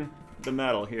between the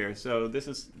metal here. So this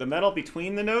is the metal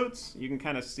between the notes. You can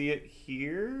kind of see it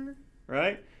here,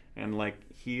 right? And like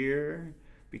here,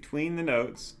 between the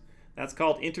notes. That's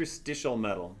called interstitial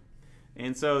metal.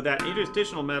 And so that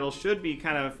interstitial metal should be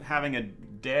kind of having a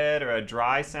dead or a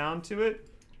dry sound to it.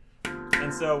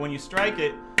 And so when you strike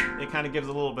it, it kind of gives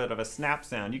a little bit of a snap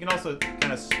sound. You can also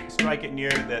kind of strike it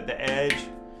near the edge.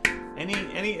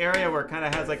 Any area where it kind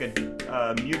of has like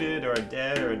a muted or a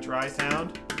dead or a dry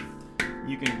sound,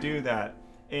 you can do that.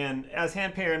 And as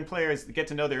handpan players get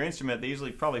to know their instrument, they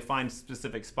usually probably find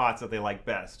specific spots that they like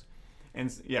best.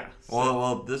 And yeah. So.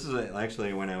 Well, this is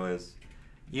actually when I was,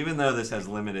 even though this has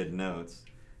limited notes,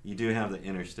 you do have the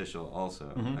interstitial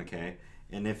also, okay?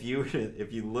 And if you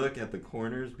look at the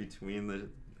corners between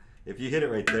if you hit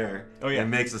it right there, it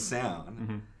makes a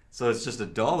sound. So it's just a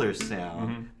duller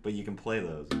sound, but you can play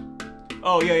those.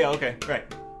 Oh yeah, okay, right.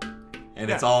 And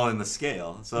it's all in the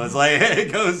scale, so it's like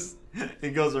it goes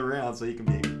around, so you can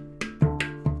be.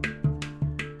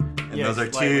 And those are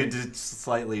two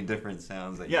slightly different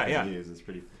sounds that you can use. It's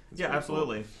pretty. It's pretty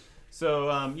absolutely. Cool.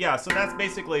 So so that's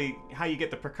basically how you get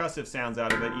the percussive sounds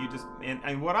out of it. You just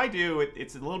and what I do,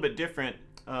 it's a little bit different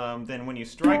than when you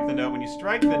strike the note. When you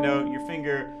strike the note, your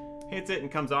finger hits it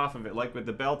and comes off of it, like with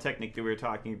the bell technique that we were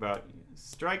talking about.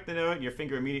 Strike the note, your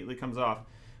finger immediately comes off.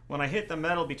 When I hit the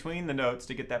metal between the notes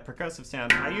to get that percussive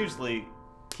sound, I usually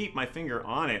keep my finger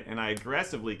on it, and I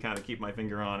aggressively kind of keep my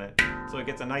finger on it, so it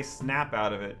gets a nice snap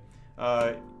out of it.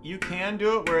 You can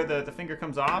do it where the finger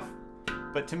comes off,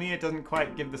 but to me it doesn't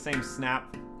quite give the same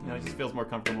snap. It just feels more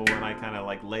comfortable when I kind of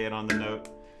like lay it on the note,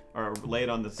 or lay it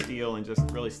on the steel and just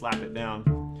really slap it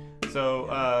down.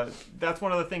 So that's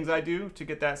one of the things I do to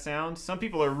get that sound. Some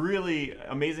people are really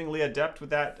amazingly adept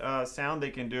with that sound. They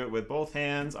can do it with both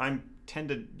hands. I tend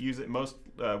to use it most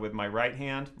with my right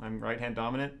hand. I'm right hand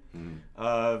dominant.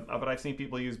 But I've seen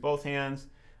people use both hands.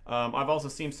 I've also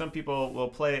seen some people will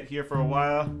play it here for a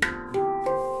while.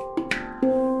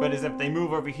 But as if they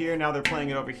move over here, now they're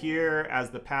playing it over here. As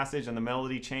the passage and the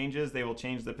melody changes, they will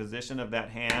change the position of that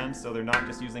hand. So they're not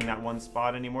just using that one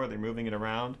spot anymore. They're moving it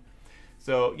around.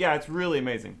 So yeah, it's really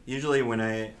amazing. Usually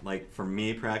when for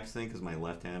me practicing, because my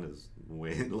left hand is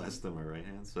way less than my right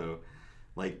hand, so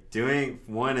like doing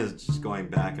one is just going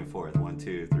back and forth, 1,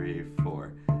 2, 3,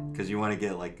 4, because you want to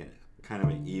get like kind of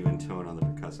an even tone on the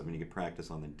percussive, and you can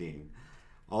practice on the ding.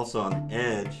 Also on the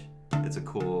edge, it's a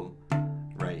cool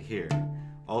right here.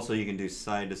 Also, you can do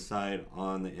side to side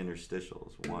on the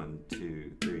interstitials, 1,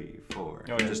 2, 3, 4,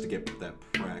 just to get that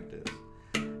practice.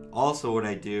 Also, what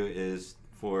I do is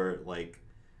for like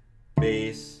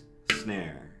bass,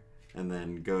 snare, and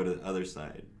then go to the other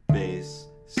side, bass,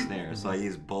 snare. So I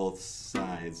use both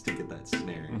sides to get that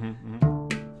snare.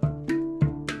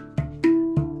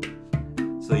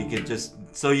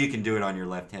 So you can do it on your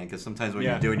left hand, because sometimes when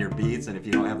you're doing your beats, and if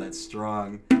you don't have that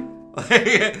strong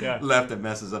left, it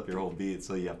messes up your whole beat.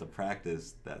 So you have to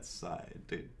practice that side.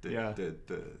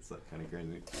 It's like kind of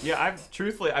crazy. Yeah,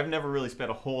 I've never really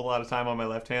spent a whole lot of time on my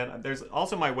left hand. There's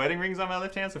also my wedding rings on my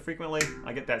left hand, so frequently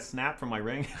I get that snap from my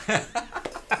ring.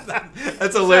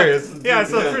 That's hilarious.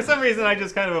 So for some reason I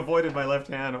just kind of avoided my left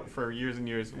hand for years and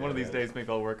years. One of these days maybe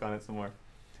I'll work on it some more.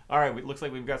 All right, it looks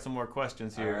like we've got some more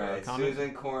questions here. All right,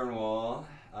 Susan Cornwall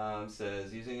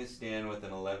says, using a stand with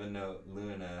an 11-note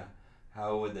Luna,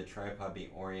 how would the tripod be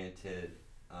oriented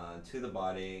to the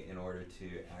body in order to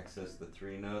access the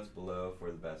 3 notes below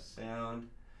for the best sound?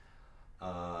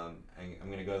 I'm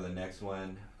going to go to the next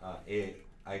one.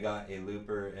 I got a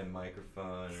looper and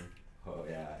microphone. Oh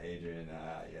yeah, Adrian,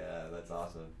 yeah, that's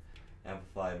awesome.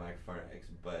 Amplified microphone,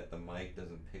 but the mic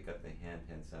doesn't pick up the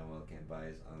handpan sound well. Can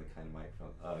advise on the kind of microphone.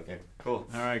 Oh, okay, cool.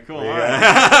 All right, cool. All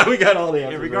right. We got all the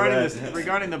answers.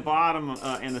 Regarding the bottom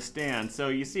and the stand, so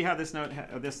you see how this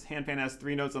handpan has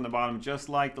 3 notes on the bottom, just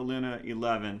like the Luna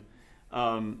 11.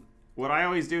 What I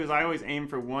always do is I always aim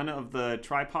for one of the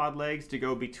tripod legs to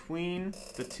go between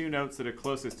the 2 notes that are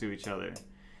closest to each other,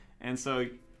 and so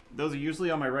those are usually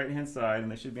on my right-hand side,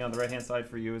 and they should be on the right-hand side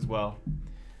for you as well.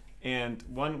 And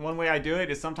one way I do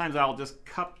it is sometimes I'll just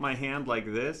cup my hand like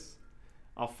this.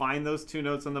 I'll find those 2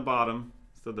 notes on the bottom.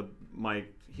 So my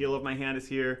heel of my hand is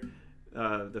here.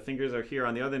 The fingers are here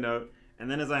on the other note.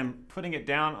 And then as I'm putting it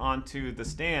down onto the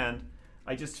stand,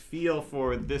 I just feel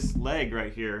for this leg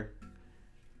right here.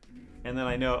 And then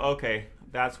I know, okay,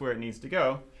 that's where it needs to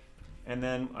go. And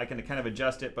then I can kind of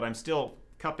adjust it, but I'm still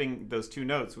cupping those 2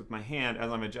 notes with my hand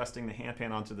as I'm adjusting the handpan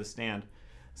onto the stand.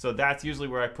 So that's usually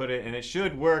where I put it, and it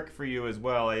should work for you as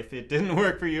well. If it didn't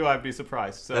work for you, I'd be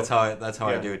surprised. So that's how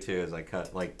I do it too. Is I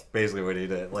cut like basically what he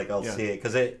did. Like I'll see it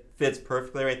because it fits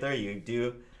perfectly right there. You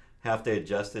do have to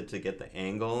adjust it to get the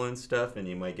angle and stuff, and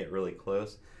you might get really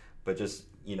close. But just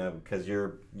because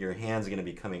your hand's gonna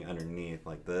be coming underneath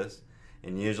like this.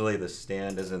 And usually the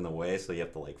stand is in the way, so you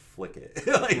have to like flick it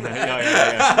like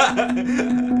that.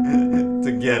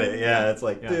 To get it. Yeah, it's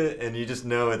like, and you just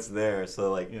know it's there.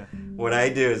 So like, what I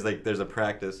do is like, there's a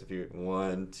practice. If you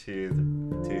 1, 2,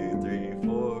 3,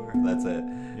 4, that's it.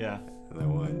 Yeah. And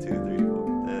then 1, 2, 3,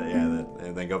 4.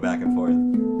 And then go back and forth.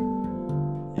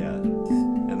 Yeah.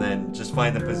 And then just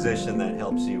find the position that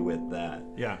helps you with that.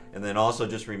 Yeah. And then also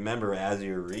just remember, as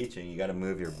you're reaching, you got to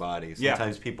move your body.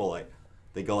 Sometimes people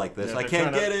they go like this. I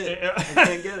can't get it. I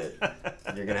can't get it.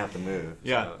 You're gonna have to move.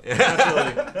 Yeah, so.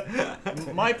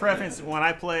 Absolutely. My preference when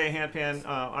I play a handpan,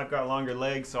 I've got longer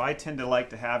legs, so I tend to like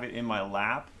to have it in my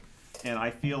lap. And I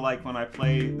feel like when I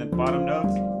play the bottom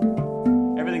notes,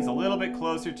 everything's a little bit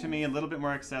closer to me, a little bit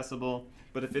more accessible.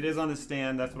 But if it is on the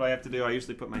stand, that's what I have to do. I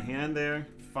usually put my hand there,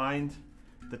 find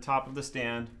the top of the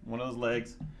stand, one of those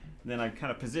legs. And then I kind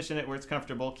of position it where it's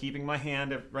comfortable, keeping my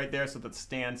hand right there so that the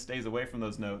stand stays away from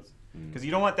those notes. Because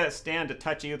you don't want that stand to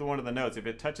touch either one of the notes. If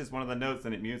it touches one of the notes,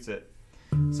 then it mutes it.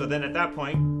 So then at that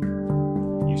point,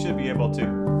 you should be able to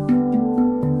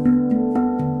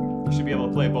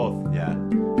play both. Yeah.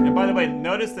 And by the way,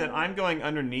 notice that I'm going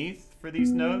underneath for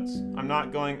these notes. I'm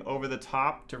not going over the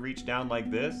top to reach down like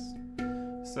this.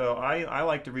 So I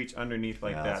like to reach underneath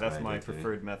like that. That's my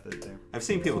preferred method there. I've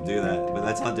seen people do that, but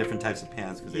that's on different types of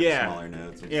pans because they have smaller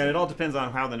notes. Yeah, it all depends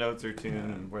on how the notes are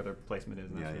tuned and where their placement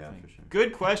is. And that sort of thing. For sure.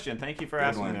 Good question. Thank you for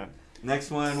asking that. Next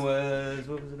one was,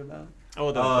 what was it about?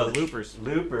 Oh, the loopers.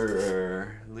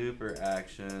 Looper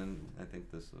action. I think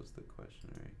this was the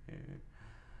question right here.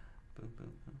 Boom,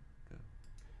 boom, boom.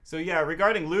 So yeah,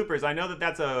 regarding loopers, I know that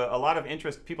that's a lot of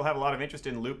interest. People have a lot of interest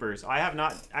in loopers. I have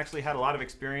not actually had a lot of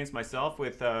experience myself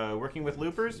with working with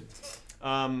loopers.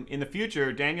 In the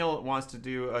future, Daniel wants to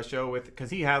do a show because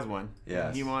he has one.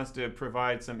 Yes. He wants to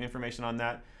provide some information on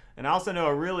that. And I also know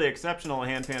a really exceptional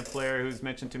handpan player who's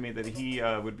mentioned to me that he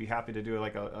would be happy to do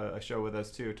like a show with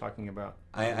us too, talking about.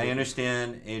 I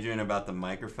understand, Adrian, about the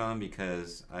microphone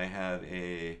because I have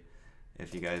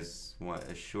if you guys want,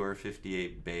 a Shure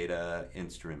 58 Beta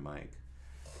instrument mic.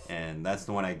 And that's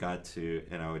the one I got to,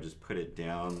 and I would just put it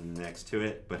down next to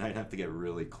it, but I'd have to get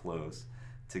really close.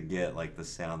 to get like the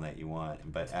sound that you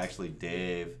want. But actually,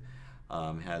 Dave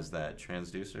has that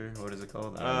transducer. What is it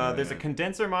called? There's a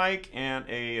condenser mic and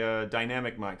a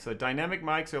dynamic mic. So dynamic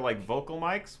mics are like vocal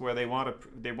mics, where they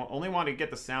only want to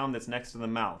get the sound that's next to the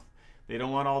mouth. They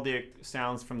don't want all the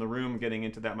sounds from the room getting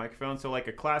into that microphone. So like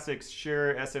a classic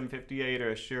Shure SM58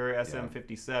 or a Shure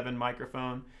SM57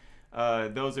 microphone,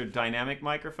 those are dynamic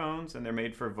microphones, and they're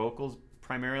made for vocals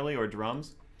primarily, or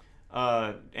drums.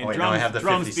 And drums, no, I have the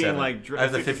drums 57. being like I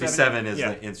have the 57 is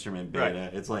yeah. the instrument beta.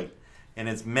 Right. It's like, and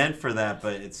it's meant for that,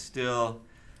 but it's still,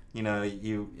 you know,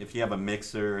 if you have a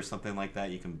mixer or something like that,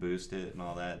 you can boost it and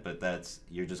all that. But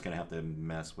you're just gonna have to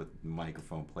mess with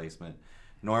microphone placement.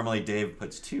 Normally, Dave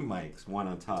puts 2 mics, one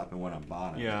on top and one on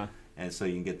bottom. Yeah. And so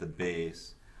you can get the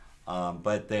bass.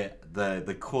 But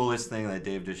the coolest thing that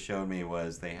Dave just showed me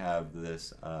was they have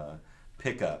this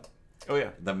pickup. Oh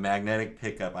yeah. The magnetic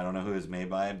pickup. I don't know who it was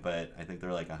made by, but I think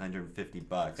they're like $150.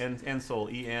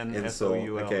 Ensoul,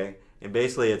 E-N-S-O-U-L. Okay. And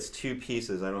basically, it's 2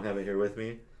 pieces. I don't have it here with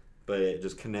me, but it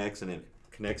just connects, and it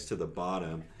connects to the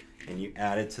bottom. And you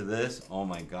add it to this. Oh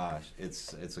my gosh,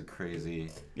 it's a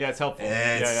crazy. Yeah, it's helpful.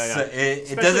 It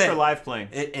Especially doesn't for live playing.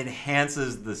 It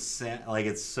enhances the sound. Like,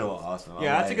 it's so awesome.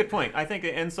 Yeah, that's a good point. I think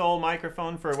an Ensoul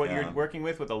microphone for what you're working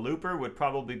with a looper would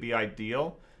probably be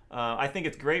ideal. I think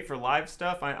it's great for live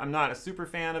stuff. I'm not a super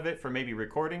fan of it for maybe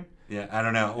recording. Yeah, I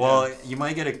don't know. Well, you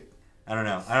might get I don't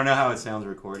know. I don't know how it sounds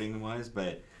recording wise,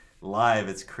 but live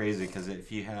it's crazy because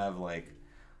if you have like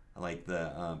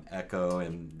the echo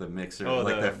and the mixer,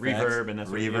 like the effects, reverb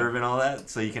and and all that,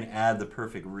 so you can add the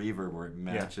perfect reverb where it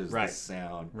matches the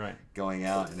sound going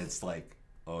out, and it's like,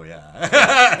 oh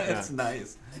yeah, it's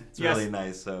nice. It's really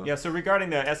nice. So yeah. So regarding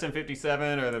the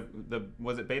SM57 or the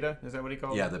was it beta? Is that what he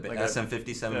called? Yeah, the like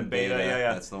SM57 beta.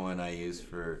 That's the one I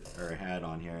used or had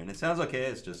on here, and it sounds okay.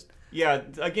 It's just. Yeah,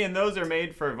 again, those are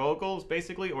made for vocals,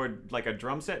 basically, or like a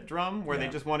drum set drum, where they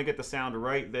just want to get the sound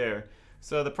right there.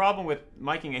 So the problem with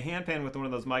miking a handpan with one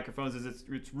of those microphones is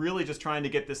it's really just trying to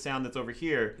get the sound that's over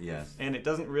here. Yes. And it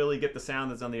doesn't really get the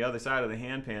sound that's on the other side of the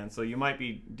handpan, so you might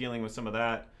be dealing with some of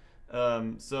that.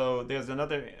 So there's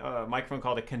another microphone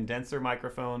called a condenser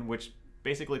microphone, which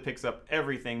basically picks up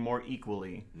everything more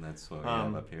equally. And that's what we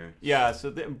have up here. Yeah, so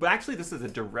but actually this is a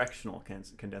directional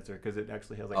condenser because it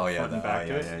actually has like a front and back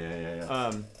to it.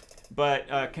 Yeah.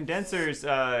 But condensers,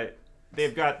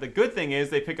 they've got, the good thing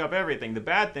is they pick up everything. The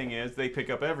bad thing is they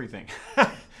pick up everything.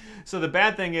 So the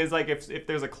bad thing is, like, if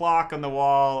there's a clock on the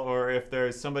wall, or if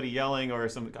there's somebody yelling, or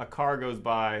a car goes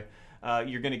by,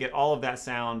 you're going to get all of that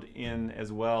sound in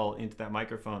as well into that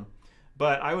microphone.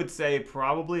 But I would say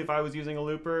probably if I was using a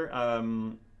looper,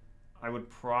 I would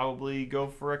probably go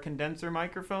for a condenser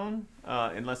microphone,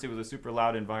 unless it was a super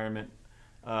loud environment.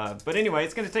 But anyway,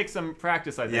 it's going to take some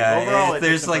practice, I think. Yeah, overall,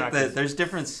 there's like there's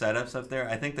different setups up there.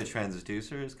 I think the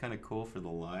transducer is kind of cool for the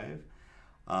live.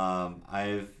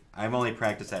 I've only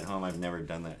practiced at home. I've never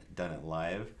done it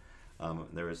live.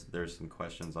 There's some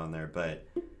questions on there, but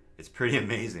it's pretty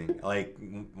amazing. Like,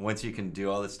 once you can do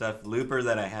all this stuff. Looper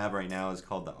that I have right now is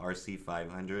called the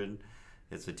RC500.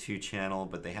 It's a 2-channel,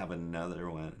 but they have another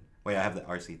one. Wait, I have the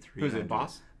RC300. Who's it,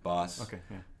 Boss? Boss. Okay,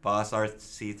 yeah. Boss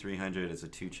RC300 is a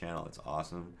 2-channel. It's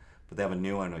awesome. But they have a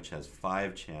new one which has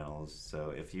 5 channels.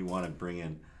 So if you want to bring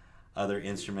in other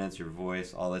instruments, your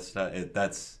voice, all that stuff,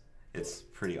 it's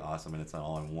pretty awesome, and it's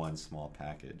all in one small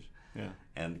package. Yeah.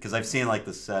 And because I've seen like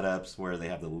the setups where they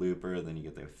have the looper, then you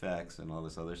get the effects and all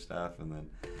this other stuff,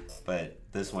 but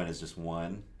this one is just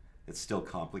one. It's still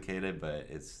complicated, but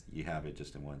you have it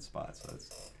just in one spot, so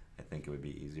I think it would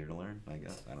be easier to learn, I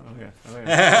guess. I don't know. Oh,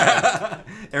 yeah.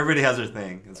 Everybody has their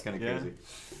thing. It's kind of crazy.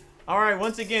 All right,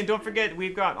 once again, don't forget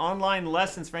we've got online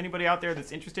lessons for anybody out there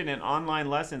that's interested in online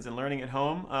lessons and learning at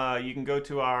home. You can go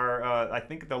to our, I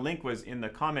think the link was in the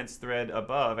comments thread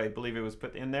above. I believe it was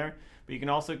put in there. But you can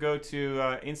also go to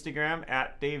Instagram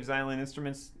at Dave Xylem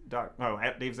Instruments.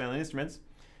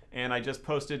 And I just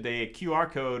posted the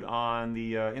QR code on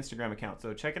the Instagram account.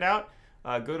 So check it out.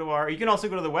 You can also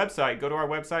go to the website. Go to our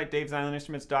website,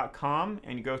 davexyleminstruments.com,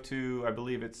 and you go to, I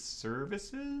believe it's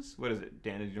services. What is it,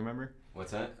 Dan? Did you remember?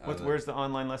 What's that? Where's the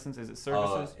online lessons? Is it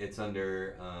services? It's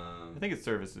under. I think it's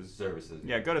services. Services.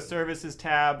 Yeah, go to services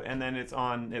tab, and then it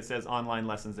says online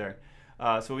lessons there.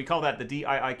 So we call that the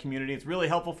DII community. It's really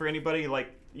helpful for anybody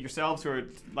like yourselves who are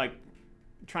like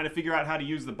trying to figure out how to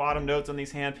use the bottom notes on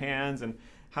these handpans and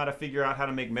how to figure out how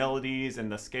to make melodies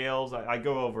and the scales. I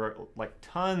go over like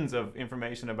tons of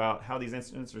information about how these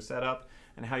instruments are set up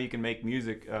and how you can make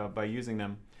music by using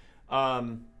them.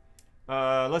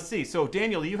 Let's see. So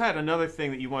Daniel, you had another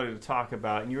thing that you wanted to talk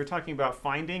about, and you were talking about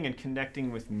finding and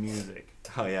connecting with music.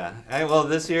 Oh yeah. Well,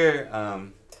 this year,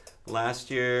 Last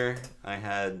year, I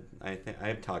think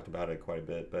I've talked about it quite a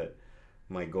bit, but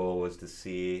my goal was to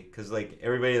see, because like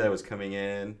everybody that was coming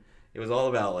in, it was all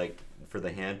about like, for the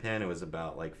handpan, it was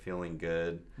about like feeling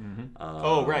good.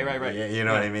 Oh, right. Yeah, you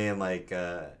know what I mean? Like,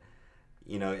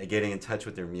 you know, getting in touch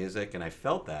with their music, and I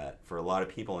felt that for a lot of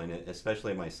people, and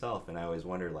especially myself. And I always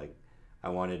wondered, like, I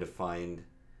wanted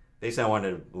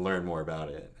to learn more about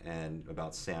it and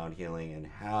about sound healing and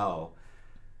how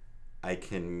I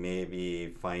can maybe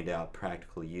find out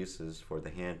practical uses for the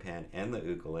handpan and the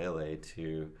ukulele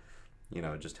to, you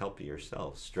know, just help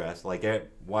yourself stress. Like,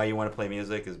 why you want to play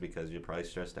music is because you're probably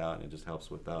stressed out, and it just helps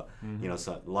with the, you know,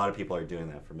 so a lot of people are doing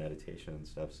that for meditation and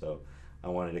stuff. So I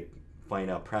wanted to find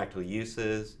out practical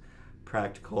uses,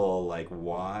 practical, like,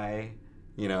 why,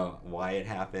 you know, why it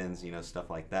happens, you know, stuff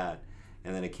like that.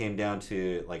 And then it came down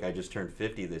to, like, I just turned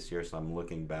 50 this year, so I'm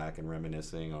looking back and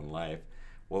reminiscing on life.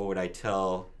 What would I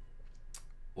tell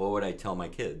my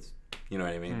kids? You know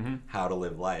what I mean? How to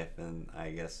live life. And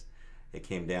I guess it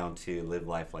came down to live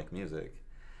life like music.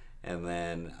 And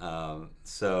then,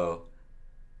 so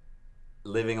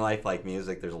living life like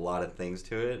music, there's a lot of things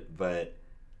to it, but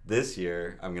this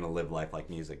year I'm going to live life like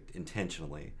music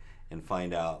intentionally and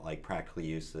find out like practical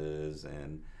uses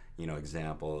and, you know,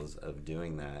 examples of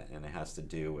doing that. And it has to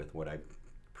do with what I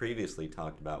previously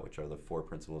talked about, which are the 4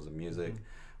 principles of music,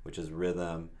 which is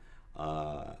rhythm,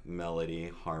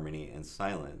 melody, harmony, and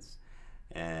silence.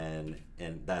 And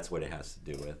that's what it has to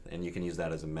do with. And you can use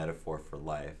that as a metaphor for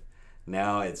life.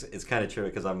 Now it's kind of true,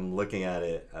 because I'm looking at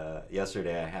it.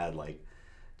 Yesterday I had like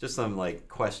just some like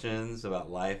questions about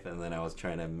life, and then I was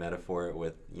trying to metaphor it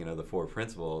with, you know, the 4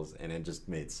 principles, and it just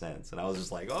made sense. And I was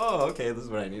just like, oh, okay, this is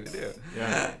what I need to do.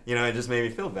 Yeah. You know, it just made me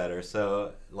feel better.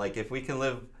 So like, if we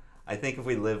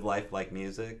live life like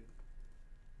music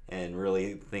and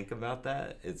really think about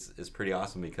that, it's pretty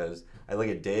awesome. Because I look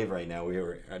at Dave right now. We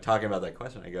were talking about that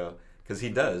question. I go, because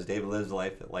Dave lives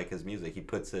life like his music. He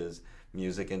puts his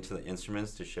music into the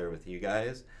instruments to share with you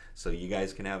guys, so you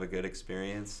guys can have a good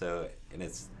experience. So, and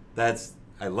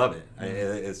I love it.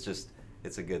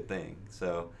 It's a good thing.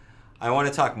 So I want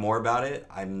to talk more about it.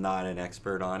 I'm not an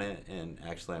expert on it, and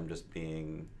actually I'm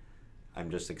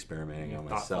just experimenting on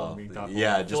myself.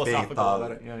 Yeah, just being thoughtful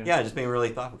about it. Yeah, just being really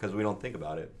thoughtful, because we don't think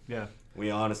about it. Yeah. We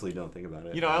honestly don't think about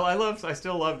it. You know, I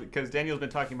still love, because Daniel's been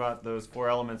talking about those 4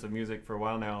 elements of music for a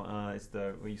while now. It's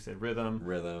what you said, rhythm,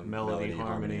 melody,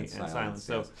 harmony, and silence.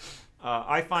 So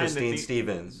I find Christine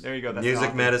Stevens. There you go. That's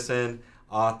music medicine,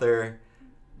 author,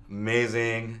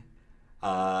 amazing.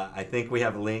 I think we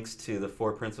have links to the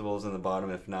 4 principles in the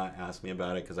bottom. If not, ask me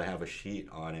about it, because I have a sheet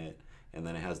on it. And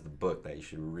then it has the book that you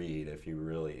should read if you're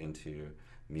really into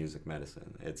music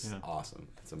medicine. It's awesome.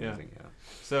 It's amazing. Yeah.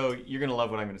 So you're going to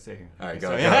love what I'm going to say here. All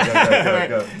right,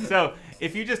 go. So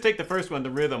if you just take the first one, the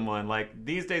rhythm one, like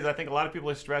these days I think a lot of people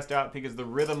are stressed out because the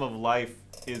rhythm of life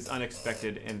is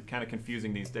unexpected and kind of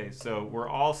confusing these days. So we're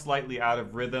all slightly out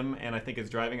of rhythm, and I think it's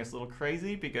driving us a little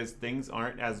crazy because things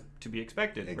aren't as to be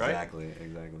expected, right? Exactly.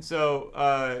 So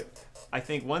I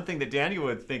think one thing that Daniel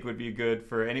would think would be good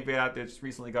for anybody out there just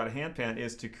recently got a handpan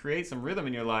is to create some rhythm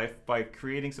in your life by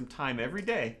creating some time every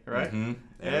day, right?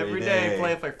 Every day,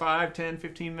 play it for like 5, 10,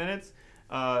 15 minutes.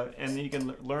 And then you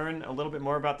can learn a little bit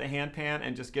more about the handpan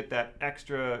and just get that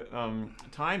extra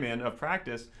time in of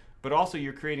practice. But also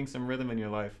you're creating some rhythm in your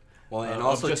life. Well, and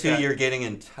also too, you're getting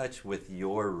in touch with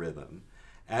your rhythm.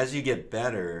 As you get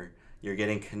better, you're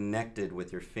getting connected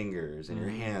with your fingers and your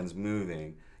hands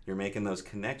moving. You're making those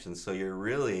connections, so you're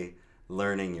really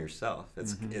learning yourself.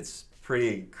 It's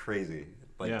pretty crazy,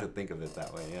 like to think of it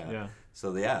that way. Yeah.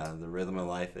 So the rhythm of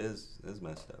life is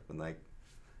messed up, and like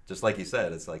just like you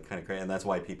said, it's like kind of crazy, and that's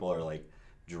why people are like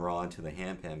drawn to the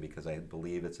handpan, because I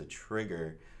believe it's a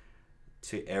trigger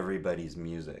to everybody's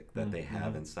music that they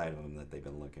have inside of them that they've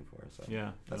been looking for. So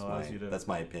that's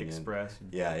my opinion. Express.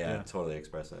 Totally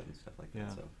express it and stuff like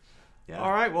that. So. Yeah.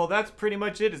 All right, well, that's pretty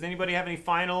much it. Does anybody have any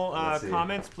final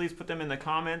comments? Please put them in the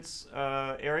comments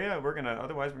area.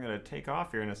 Otherwise we're gonna take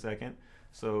off here in a second.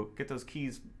 So get those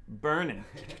keys burning.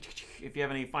 If you have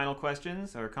any final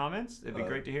questions or comments, it'd be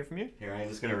great to hear from you. Here, I'm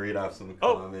just gonna read off some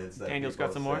comments. Daniel's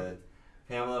got some more.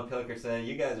 Pamela Pilker said,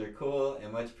 "You guys are cool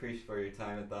and much appreciated for your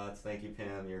time and thoughts." Thank you,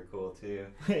 Pam. You're cool too.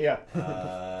 Yeah.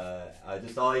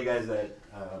 Just all you guys that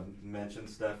mentioned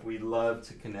stuff. We love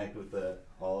to connect with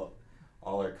all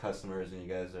our customers, and you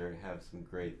guys have some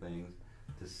great things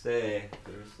to say.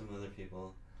 There's some other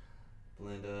people.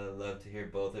 Belinda, love to hear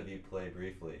both of you play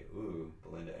briefly. Ooh,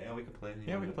 Belinda. Yeah, we can play.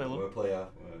 Yeah, we can play a little. We'll play off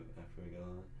after we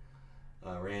go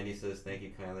on. Randy says, "Thank you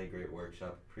kindly. Great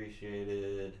workshop.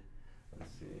 Appreciated."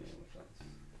 Let's see.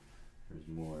 There's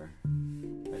more.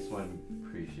 I just want to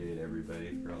appreciate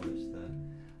everybody for all this stuff.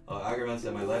 Oh, Agarvan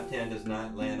said, my left hand does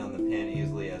not land on the pan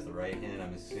easily as the right hand.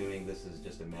 I'm assuming this is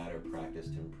just a matter of practice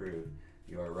to improve.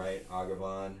 You are right,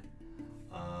 Agarvan.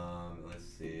 Let's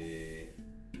see.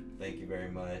 Thank you very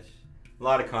much. A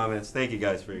lot of comments. Thank you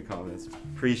guys for your comments.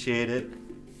 Appreciate it.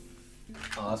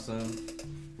 Awesome.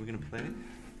 We're going to play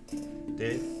it?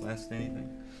 Dave, last anything?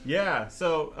 Yeah,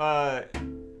 so I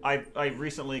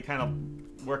recently kind of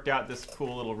worked out this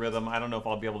cool little rhythm. I don't know if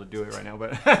I'll be able to do it right now,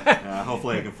 but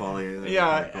hopefully I can follow you.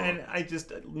 Yeah, cool. And I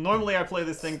just normally I play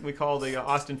this thing we call the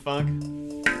Austin Funk.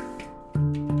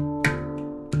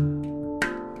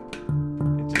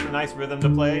 It's just a nice rhythm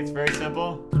to play. It's very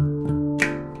simple,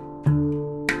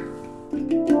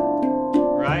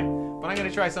 right? But I'm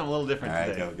gonna try something a little different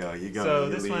today. All right, go. You go. So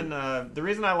this one, the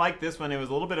reason I like this one, it was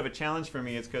a little bit of a challenge for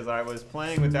me. It's because I was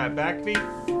playing with that backbeat.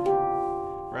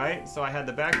 Right? So I had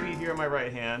the backbeat here in my right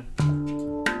hand. But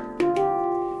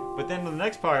then the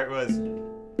next part was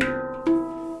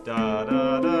da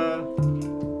da da.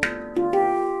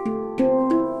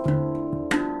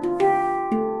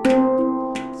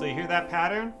 So you hear that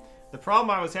pattern? The problem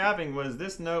I was having was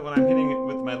this note when I'm hitting it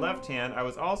with my left hand, I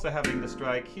was also having to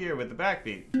strike here with the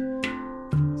backbeat.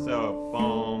 So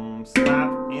boom, slap,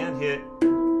 and hit,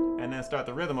 and then start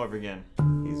the rhythm over again.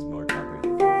 He's more comprehensive.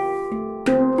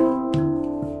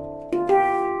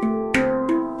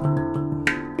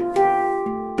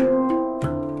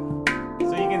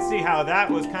 How that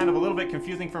was kind of a little bit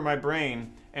confusing for my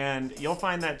brain, and you'll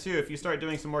find that too if you start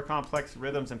doing some more complex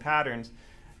rhythms and patterns.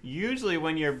 Usually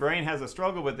when your brain has a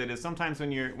struggle with it is sometimes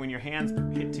when your hands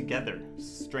hit together,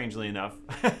 strangely enough.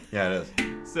 Yeah, it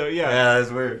is. So yeah, that's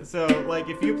weird. So like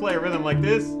if you play a rhythm like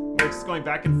this where it's going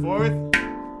back and forth,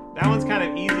 that one's kind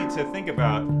of easy to think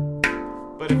about.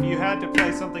 But if you had to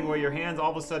play something where your hands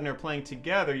all of a sudden are playing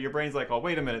together, your brain's like, oh,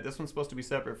 wait a minute, this one's supposed to be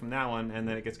separate from that one, and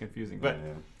then it gets confusing. But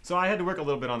so I had to work a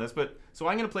little bit on this. But so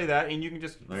I'm going to play that, and you can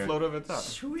just float over the top.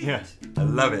 Sweet. Yeah. I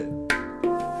love it.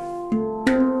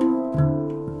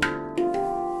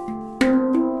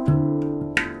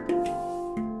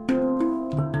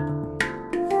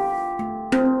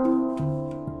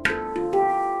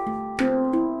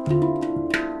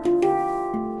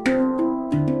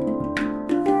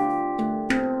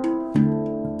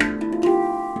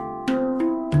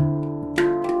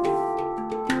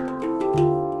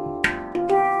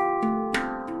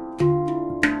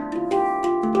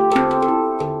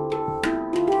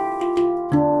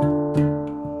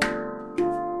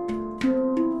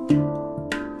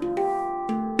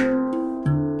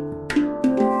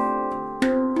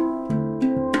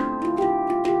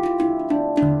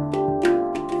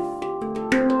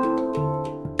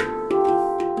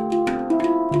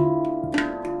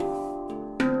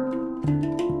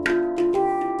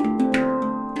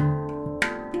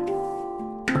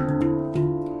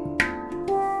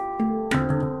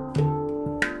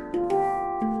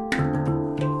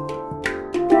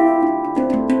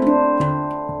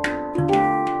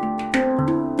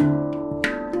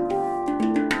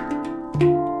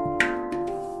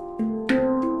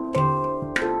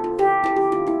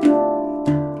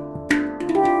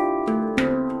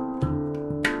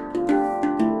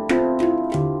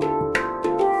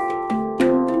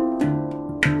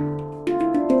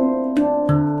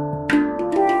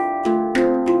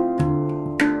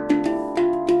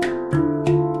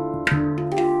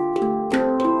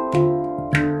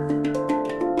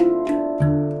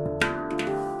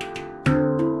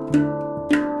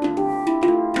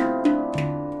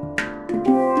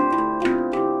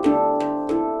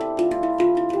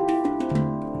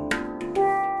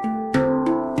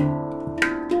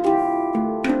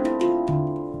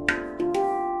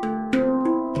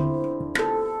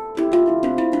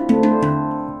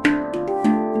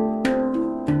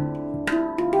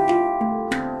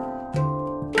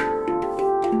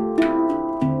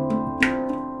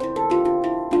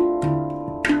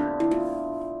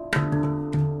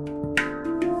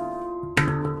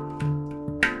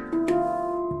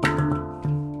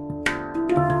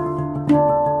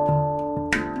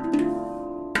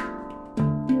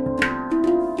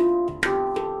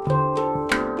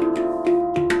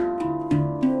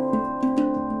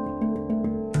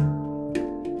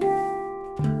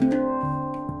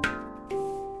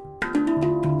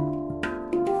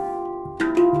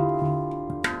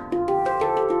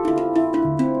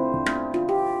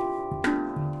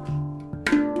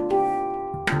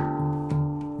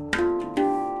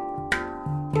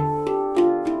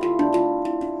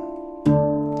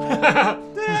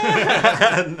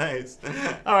 Nice.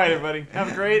 All right, everybody.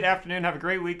 Have a great afternoon. Have a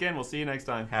great weekend. We'll see you next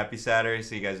time. Happy Saturday.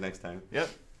 See you guys next time. Yep.